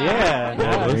 God. Yeah,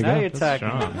 now, there you now go. you're That's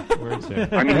talking. strong words there.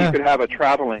 I mean, you could have a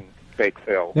traveling bake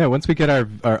sale. Yeah, once we get our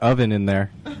oven in there,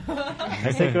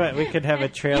 I think we could have a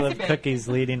trail of cookies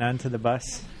leading onto the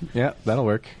bus, yeah, that'll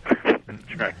work.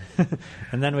 That's right.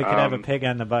 and then we could have a Um, pig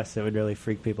on the bus that would really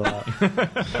freak people out.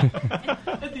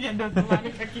 At the end of the line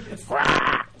of cookies.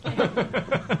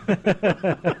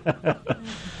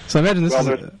 So I imagine this Well,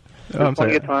 is. there's I'm plenty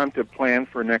sorry. of time to plan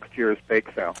for next year's bake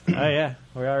sale. Oh yeah,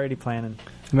 we're already planning.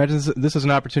 Imagine this is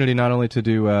an opportunity not only to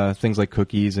do things like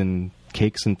cookies and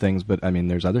cakes and things, but I mean,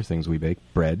 there's other things we bake.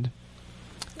 Bread.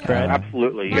 Bread.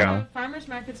 Absolutely, yeah. Farmers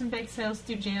markets and bake sales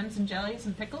do jams and jellies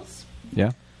and pickles.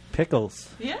 Yeah. Pickles.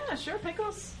 Yeah, sure,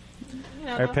 pickles. You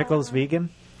know, Are the pickles whole- vegan?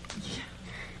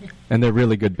 And they're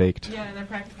really good baked. Yeah, they're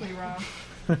practically raw.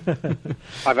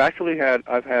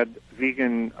 I've had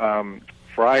vegan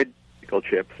fried pickle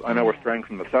chips. I know we're straying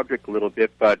from the subject a little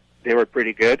bit, but they were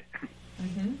pretty good.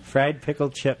 Fried pickle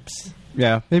chips.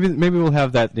 Yeah, maybe we'll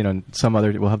have that.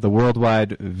 We'll have the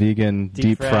worldwide vegan deep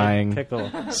Deep-fried frying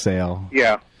pickle. sale.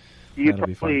 Yeah. You That'll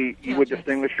be probably you would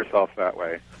distinguish yourself that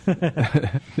way. I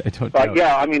don't But doubt.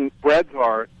 yeah, I mean, breads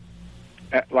are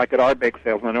like at our bake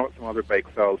sales. And I know at some other bake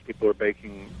sales, people are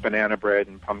baking banana bread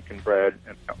and pumpkin bread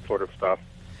and that sort of stuff.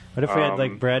 What if we had Um,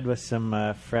 like bread with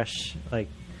some fresh like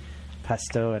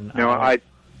pesto and No, olive?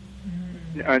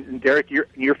 Derek,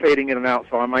 you're fading in and out,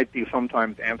 so I might be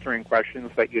sometimes answering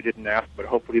questions that you didn't ask, but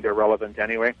hopefully they're relevant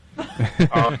anyway.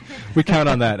 We count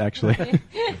on that, actually.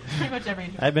 Pretty much every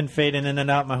I've been fading in and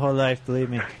out my whole life, believe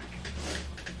me.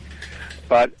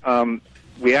 But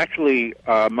we actually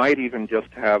might even just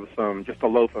have just a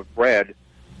loaf of bread,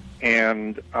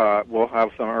 and we'll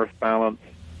have some Earth Balance,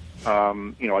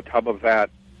 a tub of that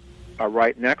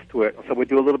right next to it. So we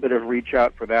do a little bit of reach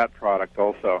out for that product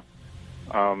also.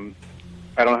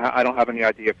 I don't have any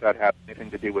idea if that has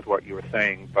anything to do with what you were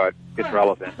saying, but it's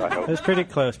relevant, I It hope. was pretty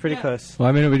close, pretty close. Well,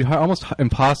 I mean, it would be almost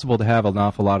impossible to have an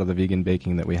awful lot of the vegan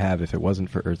baking that we have if it wasn't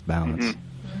for Earth Balance.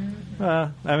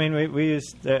 I mean, we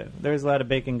used there was a lot of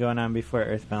baking going on before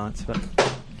Earth Balance, but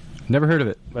Never heard of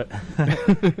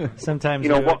it. sometimes You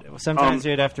know we what, would, sometimes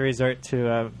you'd have to resort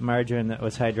to margarine that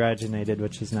was hydrogenated,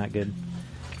 which is not good.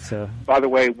 So By the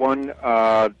way,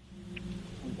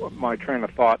 my train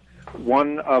of thought,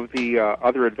 one of the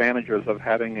other advantages of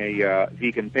having a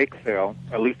vegan bake sale,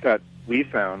 at least that we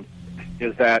found,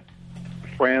 is that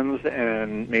friends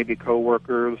and maybe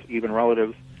coworkers, even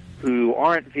relatives who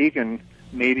aren't vegan,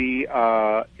 may be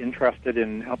interested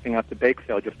in helping out the bake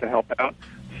sale just to help out.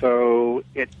 So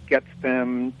it gets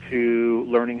them to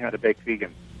learning how to bake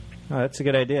vegan. oh, that's a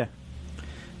good idea.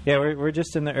 Yeah, we're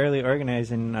just in the early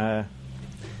organizing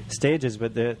stages,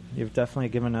 but you've definitely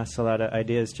given us a lot of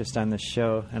ideas just on this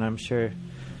show, and I'm sure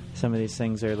some of these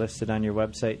things are listed on your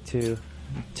website too.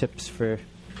 Tips for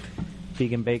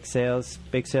vegan bake sale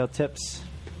tips.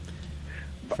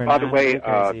 For By the way,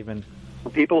 non-bakers even. For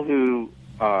people who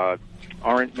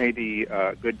aren't maybe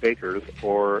good bakers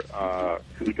or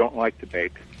who don't like to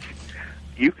bake,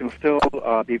 you can still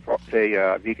be part of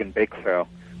a vegan bake sale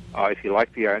if you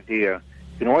like the idea.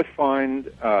 You can always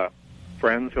find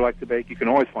friends who like to bake. You can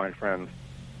always find friends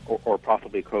or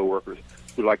possibly coworkers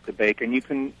who like to bake, and you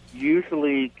can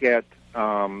usually get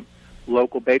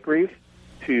local bakeries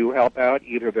to help out.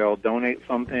 Either they'll donate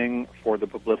something for the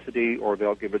publicity or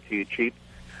they'll give it to you cheap.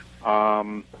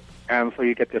 And so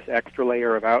you get this extra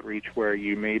layer of outreach where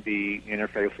you may be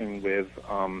interfacing with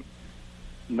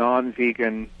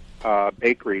non-vegan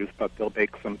bakeries, but they'll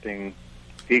bake something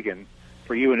vegan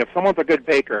for you. And if someone's a good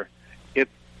baker,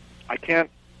 I can't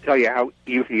tell you how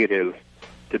easy it is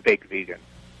to bake vegan.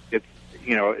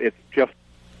 It's just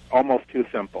almost too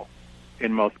simple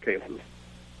in most cases.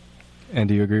 And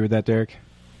do you agree with that, Derek?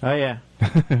 Oh yeah.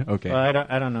 Okay. Well,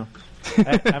 I don't know.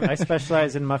 I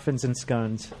specialize in muffins and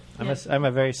scones. I'm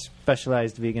a very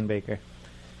specialized vegan baker.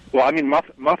 Well, I mean,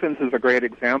 muffins is a great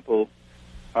example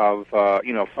of,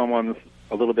 someone's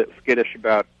a little bit skittish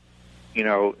about,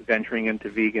 venturing into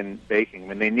vegan baking. I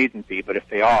mean, they needn't be, but if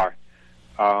they are,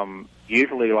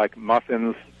 usually like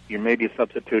muffins, you may be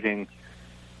substituting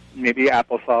maybe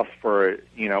applesauce for,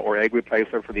 or egg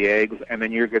replacer for the eggs, and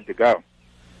then you're good to go.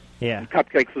 Yeah. And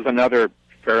cupcakes is another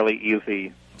fairly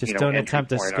easy. Just don't entry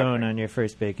attempt a point, I scone think. on your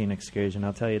first baking excursion.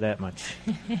 I'll tell you that much.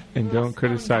 And don't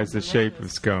criticize the shape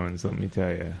of scones, let me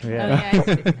tell you. Yeah. Oh,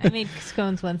 yeah, I made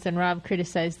scones once, and Rob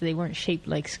criticized they weren't shaped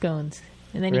like scones.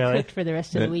 And then he Really? cooked for the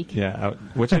rest of the week. Yeah,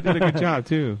 which I did a good job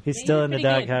too. He's still in the pretty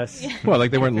good. doghouse. Yeah. What,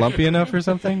 like they weren't lumpy enough or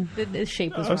something? The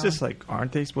shape was I was wrong. just like,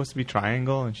 aren't they supposed to be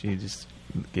triangle? And she just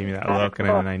gave me that look, and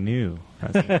then I knew. I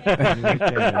was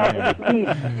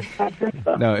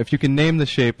like, No, if you can name the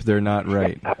shape, they're not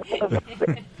right.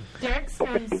 Derek's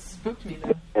scones spooked me,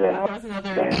 though. That was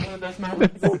another one of those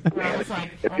moments where I was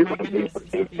like, oh my goodness,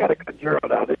 it's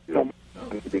something.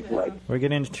 We're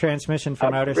getting transmission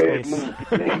from outer space.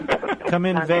 Come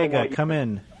in, Vega. Come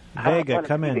in. Vega,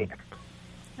 come in.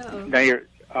 Now you're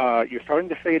starting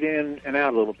to fade in and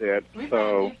out a little bit,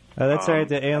 so Oh, that's all right.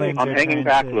 The aliens I'm are hanging trying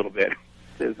back to- a little bit.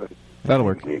 That'll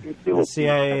work. The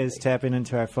CIA is tapping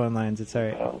into our phone lines. It's all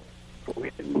right.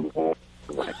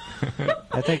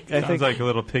 I think. sounds like a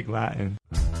little pig Latin.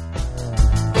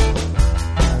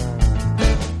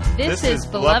 This is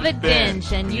Beloved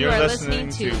Binge, and you are listening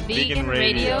to Vegan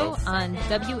Radio on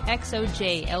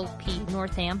WXOJ LP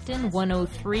Northampton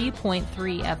 103.3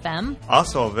 FM,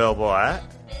 Also available at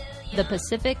the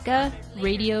Pacifica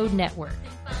Radio Network,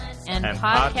 and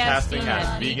podcasting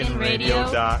at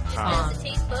veganradio.com.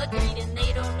 Taste bud reading,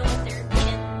 they don't know what they're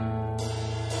getting.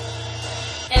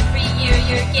 Every year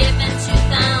you're given 2,000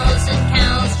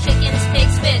 cows, chickens,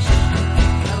 pigs, fish,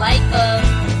 a life of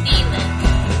feeling.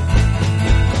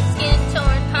 Skin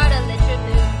torn, cartilage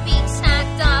removed, beaks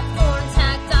hacked off, horns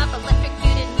hacked off,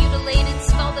 electrocuted, mutilated,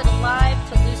 scalded alive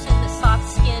to loosen the soft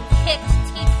skin, kicked,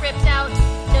 teeth ripped out,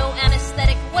 no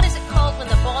anesthetic. What is it called when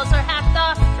the balls are hacked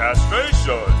off?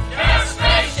 Castration.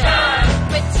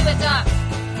 Quick to adopt.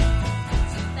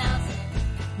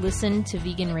 2000. listen to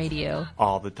Vegan Radio.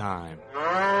 All the time.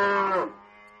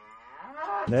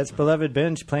 That's Beloved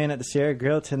Binge playing at the Sierra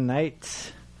Grill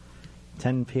tonight,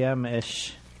 10 p.m.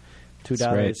 ish. That's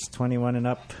right. $2, 21 and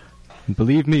up,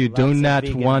 Believe me, you do Lots of not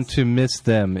vegans. want to miss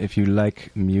them if you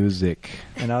like music.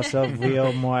 and also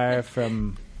Rio Moir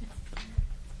from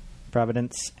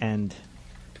Providence and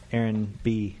Aaron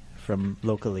B. from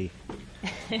locally.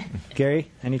 Gary,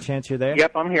 any chance you're there?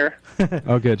 Yep, I'm here.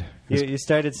 Oh, good. You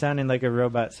started sounding like a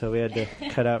robot, so we had to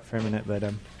cut out for a minute. But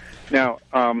Now,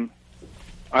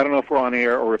 I don't know if we're on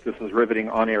air or if this is riveting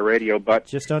on-air radio, but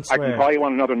just don't I swear. can call you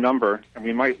on another number, and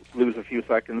we might lose a few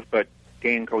seconds, but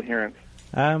gain coherence.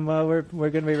 Well, we're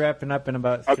going to be wrapping up in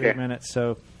about 3 Okay. minutes,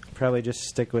 so probably just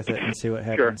stick with it and see what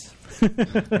Sure. happens.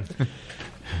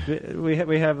 We're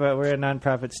a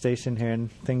nonprofit station here,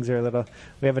 and things are a little.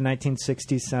 We have a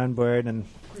 1960s soundboard, and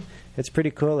it's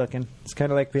pretty cool looking. It's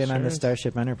kind of like being on the Sure is.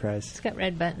 Starship Enterprise. It's got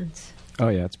red buttons. Oh,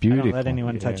 yeah, it's I beautiful. don't let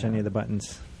anyone touch Yeah. any of the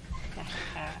buttons.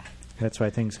 That's why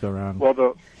things go wrong. Well,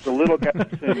 the little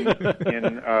gaps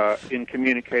in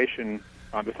communication,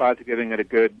 besides giving it a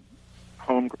good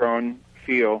homegrown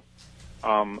feel,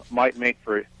 might make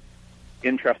for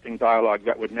interesting dialogue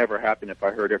that would never happen if I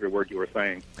heard every word you were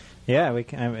saying. Yeah, we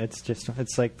can.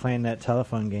 It's like playing that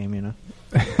telephone game, you know.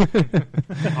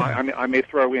 I may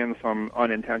throw in some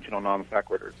unintentional non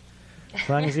sequiturs. As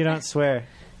long as you don't swear.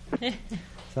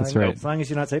 That's right. As long as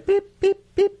you don't say beep beep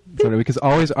beep. So we could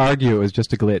always argue it was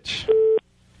just a glitch.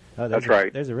 Oh, That's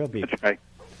right. There's a real beep. That's right.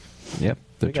 Yep.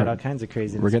 We got all kinds of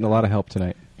craziness. We're getting a lot of help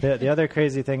tonight. The other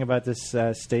crazy thing about this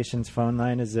station's phone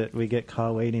line is that we get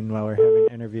call waiting while we're having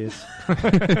interviews.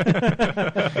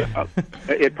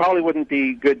 It probably wouldn't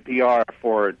be good PR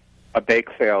for a bake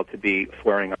sale to be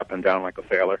swearing up and down like a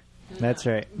sailor. That's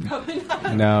right.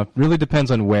 No, it really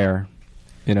depends on where.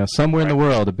 You know, somewhere in the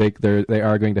world, they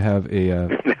are going to have a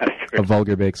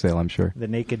vulgar bake sale, I'm sure. The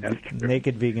naked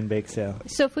vegan bake sale.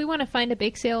 So if we want to find a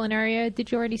bake sale in our area,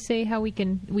 did you already say how we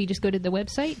just go to the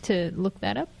website to look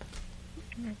that up?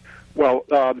 Well,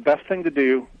 the best thing to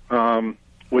do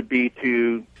would be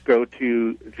to go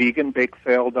to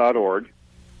veganbakesale.org.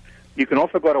 You can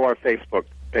also go to our Facebook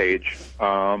page,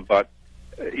 but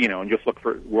and just look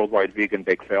for Worldwide Vegan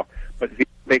Bake Sale. But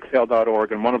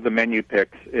veganbakesale.org, and one of the menu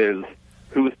picks is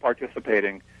who is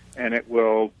participating, and it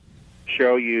will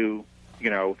show you,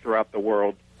 throughout the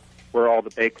world where all the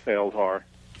bake sales are.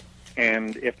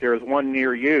 And if there's one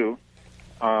near you,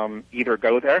 either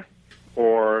go there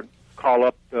or call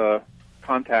up the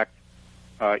contact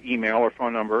email or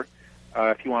phone number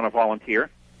if you want to volunteer,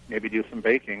 maybe do some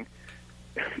baking.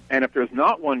 And if there's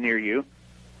not one near you,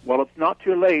 well, it's not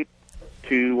too late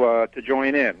to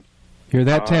join in. Hear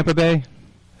that, Tampa Bay?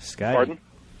 Sky. Pardon?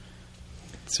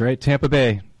 That's right, Tampa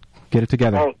Bay. Get it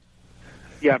together. Oh,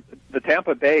 yeah, the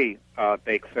Tampa Bay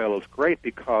bake sale is great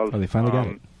because They finally got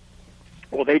it.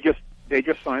 Well, they just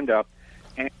signed up,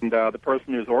 and the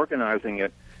person who's organizing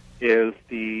it is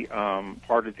the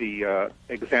part of the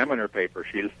Examiner paper.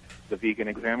 She's the Vegan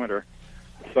Examiner.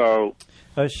 So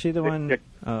Oh, is she the one?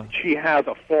 Oh. she has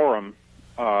a forum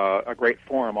a great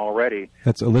forum already.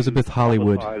 That's Elizabeth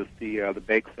Hollywood. Publicize the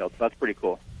bake sale, so that's pretty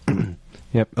cool.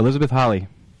 Yep, Elizabeth Holly.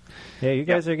 Yeah, you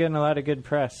guys are getting a lot of good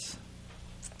press.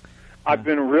 I've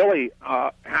been really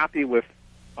happy with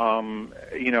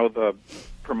the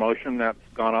promotion that's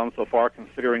gone on so far,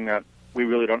 considering that we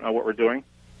really don't know what we're doing.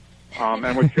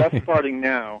 And we're just starting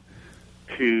now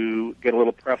to get a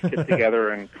little press kit together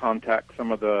and contact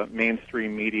some of the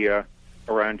mainstream media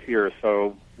around here,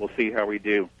 so we'll see how we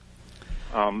do.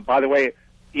 By the way,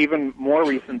 even more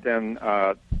recent than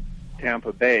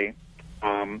Tampa Bay,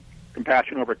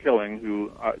 Compassion Over Killing,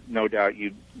 who no doubt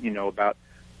you know about,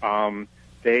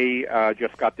 they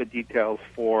just got the details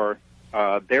for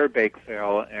their bake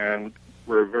sale, and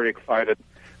we're very excited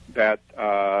that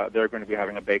they're going to be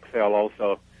having a bake sale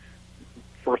also.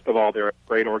 First of all, they're a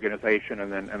great organization,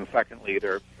 and secondly,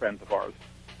 they're friends of ours.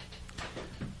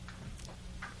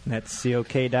 That's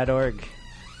COK.org.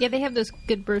 Yeah, they have those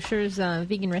good brochures,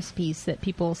 vegan recipes that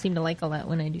people seem to like a lot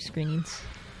when I do screenings.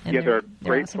 And They're a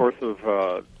great awesome. source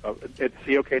of. It's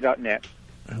COK.net,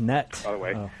 Net. by the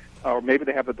way, Oh, or maybe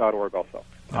they have the .org also.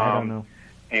 I don't know.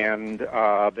 And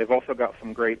they've also got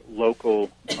some great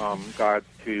local guides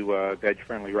to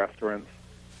veg-friendly restaurants,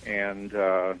 and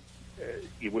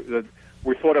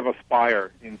we sort of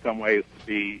aspire in some ways to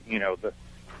be,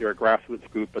 they're a grassroots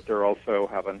group, but they also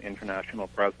have an international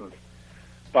presence.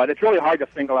 But it's really hard to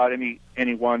single out any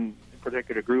one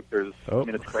particular group.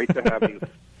 It's great to have these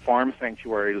farm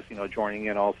sanctuaries, joining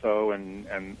in also,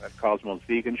 and Cosmo's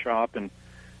Vegan Shop, and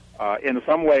in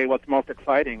some way, what's most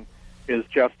exciting is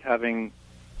just having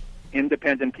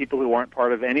independent people who aren't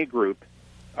part of any group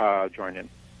join in.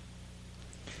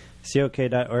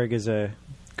 COK.org is a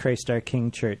Christ our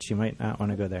King church. You might not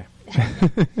want to go there.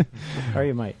 Or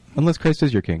you might. Unless Christ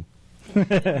is your king.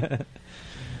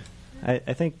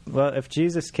 I think, well, if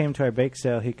Jesus came to our bake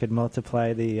sale, he could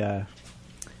multiply the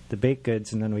baked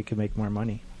goods, and then we could make more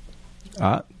money.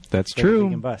 That's For the true.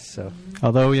 vegan bus, so.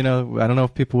 Although, I don't know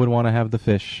if people would want to have the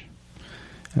fish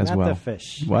as Not well. the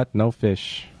fish. What? No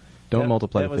fish. Don't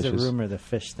multiply that the was fishes. a rumor, the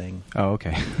fish thing. Oh,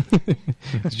 okay.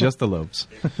 It's just the loaves.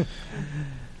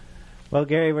 Well,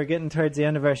 Gary, we're getting towards the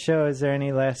end of our show. Is there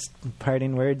any last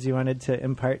parting words you wanted to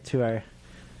impart to our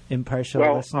impartial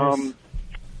listeners?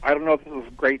 I don't know if this is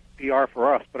great PR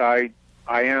for us, but I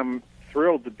am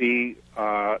thrilled to be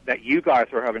that you guys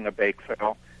are having a bake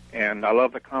sale, and I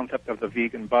love the concept of the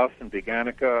vegan bus and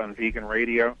Veganica and vegan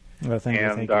radio. Well, thank you.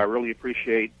 And I really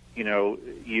appreciate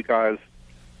you guys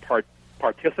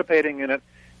participating in it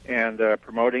and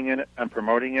promoting it. And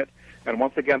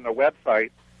once again, the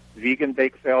website,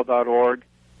 veganbakesale.org.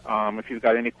 If you've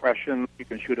got any questions, you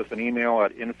can shoot us an email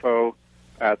at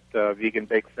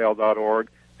info@veganbakesale.org.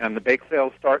 And the bake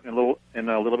sales start in a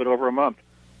little bit over a month.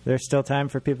 There's still time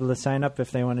for people to sign up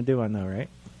if they want to do one, though, right?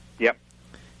 Yep.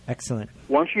 Excellent.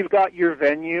 Once you've got your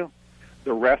venue,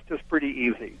 the rest is pretty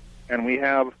easy. And we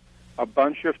have a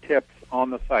bunch of tips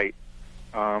on the site.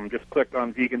 Just click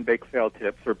on Vegan Bake Sale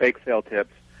Tips or Bake Sale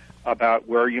Tips about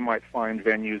where you might find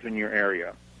venues in your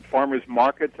area. Farmers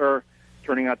markets are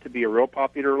turning out to be a real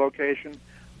popular location,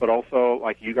 but also,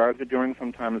 like you guys are doing,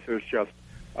 sometimes there's just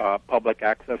public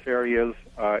access areas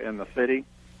in the city.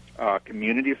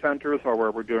 Community centers are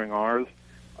where we're doing ours.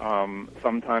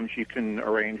 Sometimes you can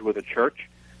arrange with a church,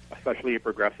 especially a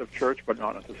progressive church, but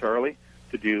not necessarily,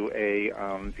 to do a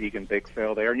vegan bake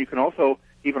sale there. And you can also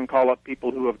even call up people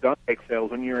who have done bake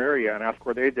sales in your area and ask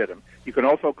where they did them. You can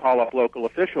also call up local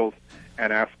officials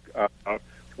and ask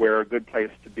where a good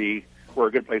place to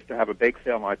have a bake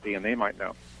sale might be, and they might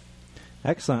know.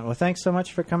 Excellent. Well, thanks so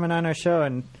much for coming on our show,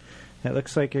 and it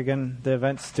looks like the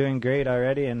event's doing great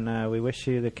already, and we wish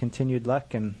you the continued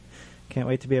luck, and can't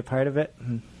wait to be a part of it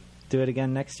and do it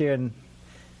again next year and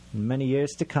many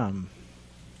years to come.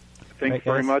 Thanks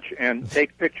very much, and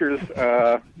take pictures,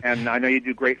 and I know you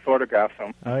do great photographs, so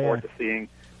I'm looking forward to seeing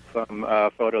some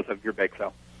photos of your bake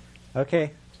sale.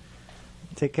 Okay.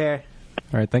 Take care.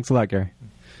 All right. Thanks a lot, Gary.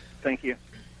 Thank you.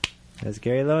 That's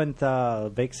Gary Lowenthal,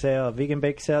 bake sale,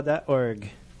 veganbakesale.org.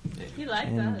 He liked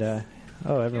and, us.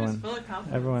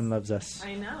 Everyone loves us.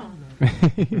 I know.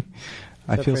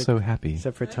 I feel so happy.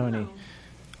 Except for Tony.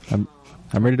 I'm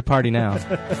ready to party now.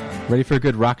 Ready for a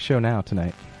good rock show now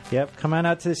tonight. Yep, come on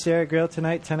out to the Sierra Grill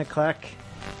tonight, 10 o'clock.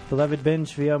 Beloved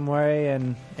Binge, Vio Moire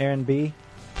and Aaron B.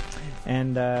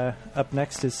 And up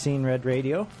next is Scene Red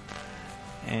Radio.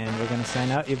 And we're going to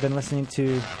sign out. You've been listening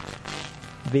to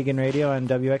Vegan Radio on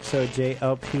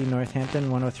WXOJLP Northampton,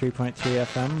 103.3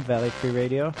 FM, Valley Free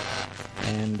Radio.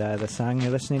 And the song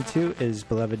you're listening to is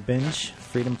Beloved Binge,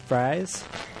 Freedom Fries.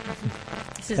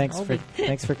 is Thanks for morbid.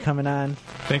 thanks for coming on.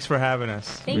 Thanks for having us.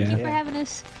 Thank you Yeah. for having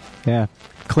us. Yeah.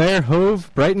 Claire, Hove,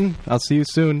 Brighton, I'll see you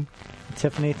soon.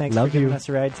 Tiffany, thanks Love for giving you. us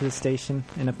a ride to the station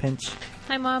in a pinch.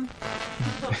 Hi, Mom.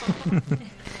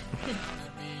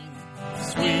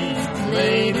 Sweet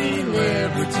Lady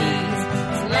Liberty,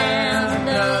 land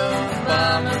of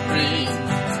Mama Free,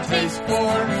 taste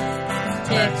for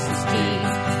Texas tea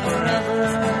forever,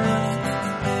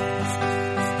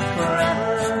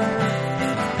 forever.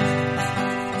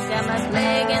 Got my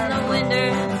flag in the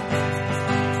window.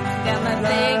 Got my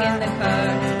flag in the car.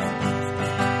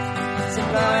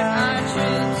 Support our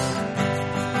troops.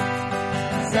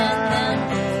 Send them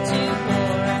to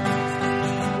war.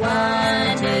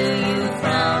 Why do you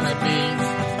frown at me?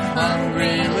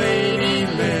 Hungry Lady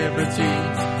Liberty,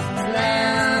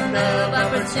 land of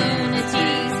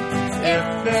opportunity. If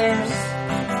there's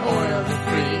oil to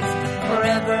free,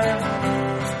 forever,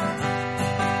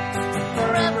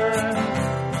 forever.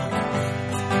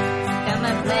 Got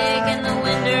my flag in the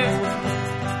window.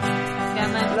 Got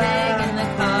my flag in the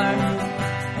car.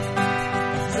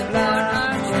 Support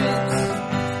our troops.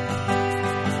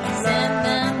 Send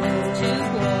them to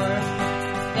war.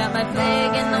 Got my flag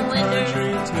in the window.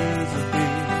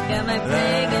 Got my flag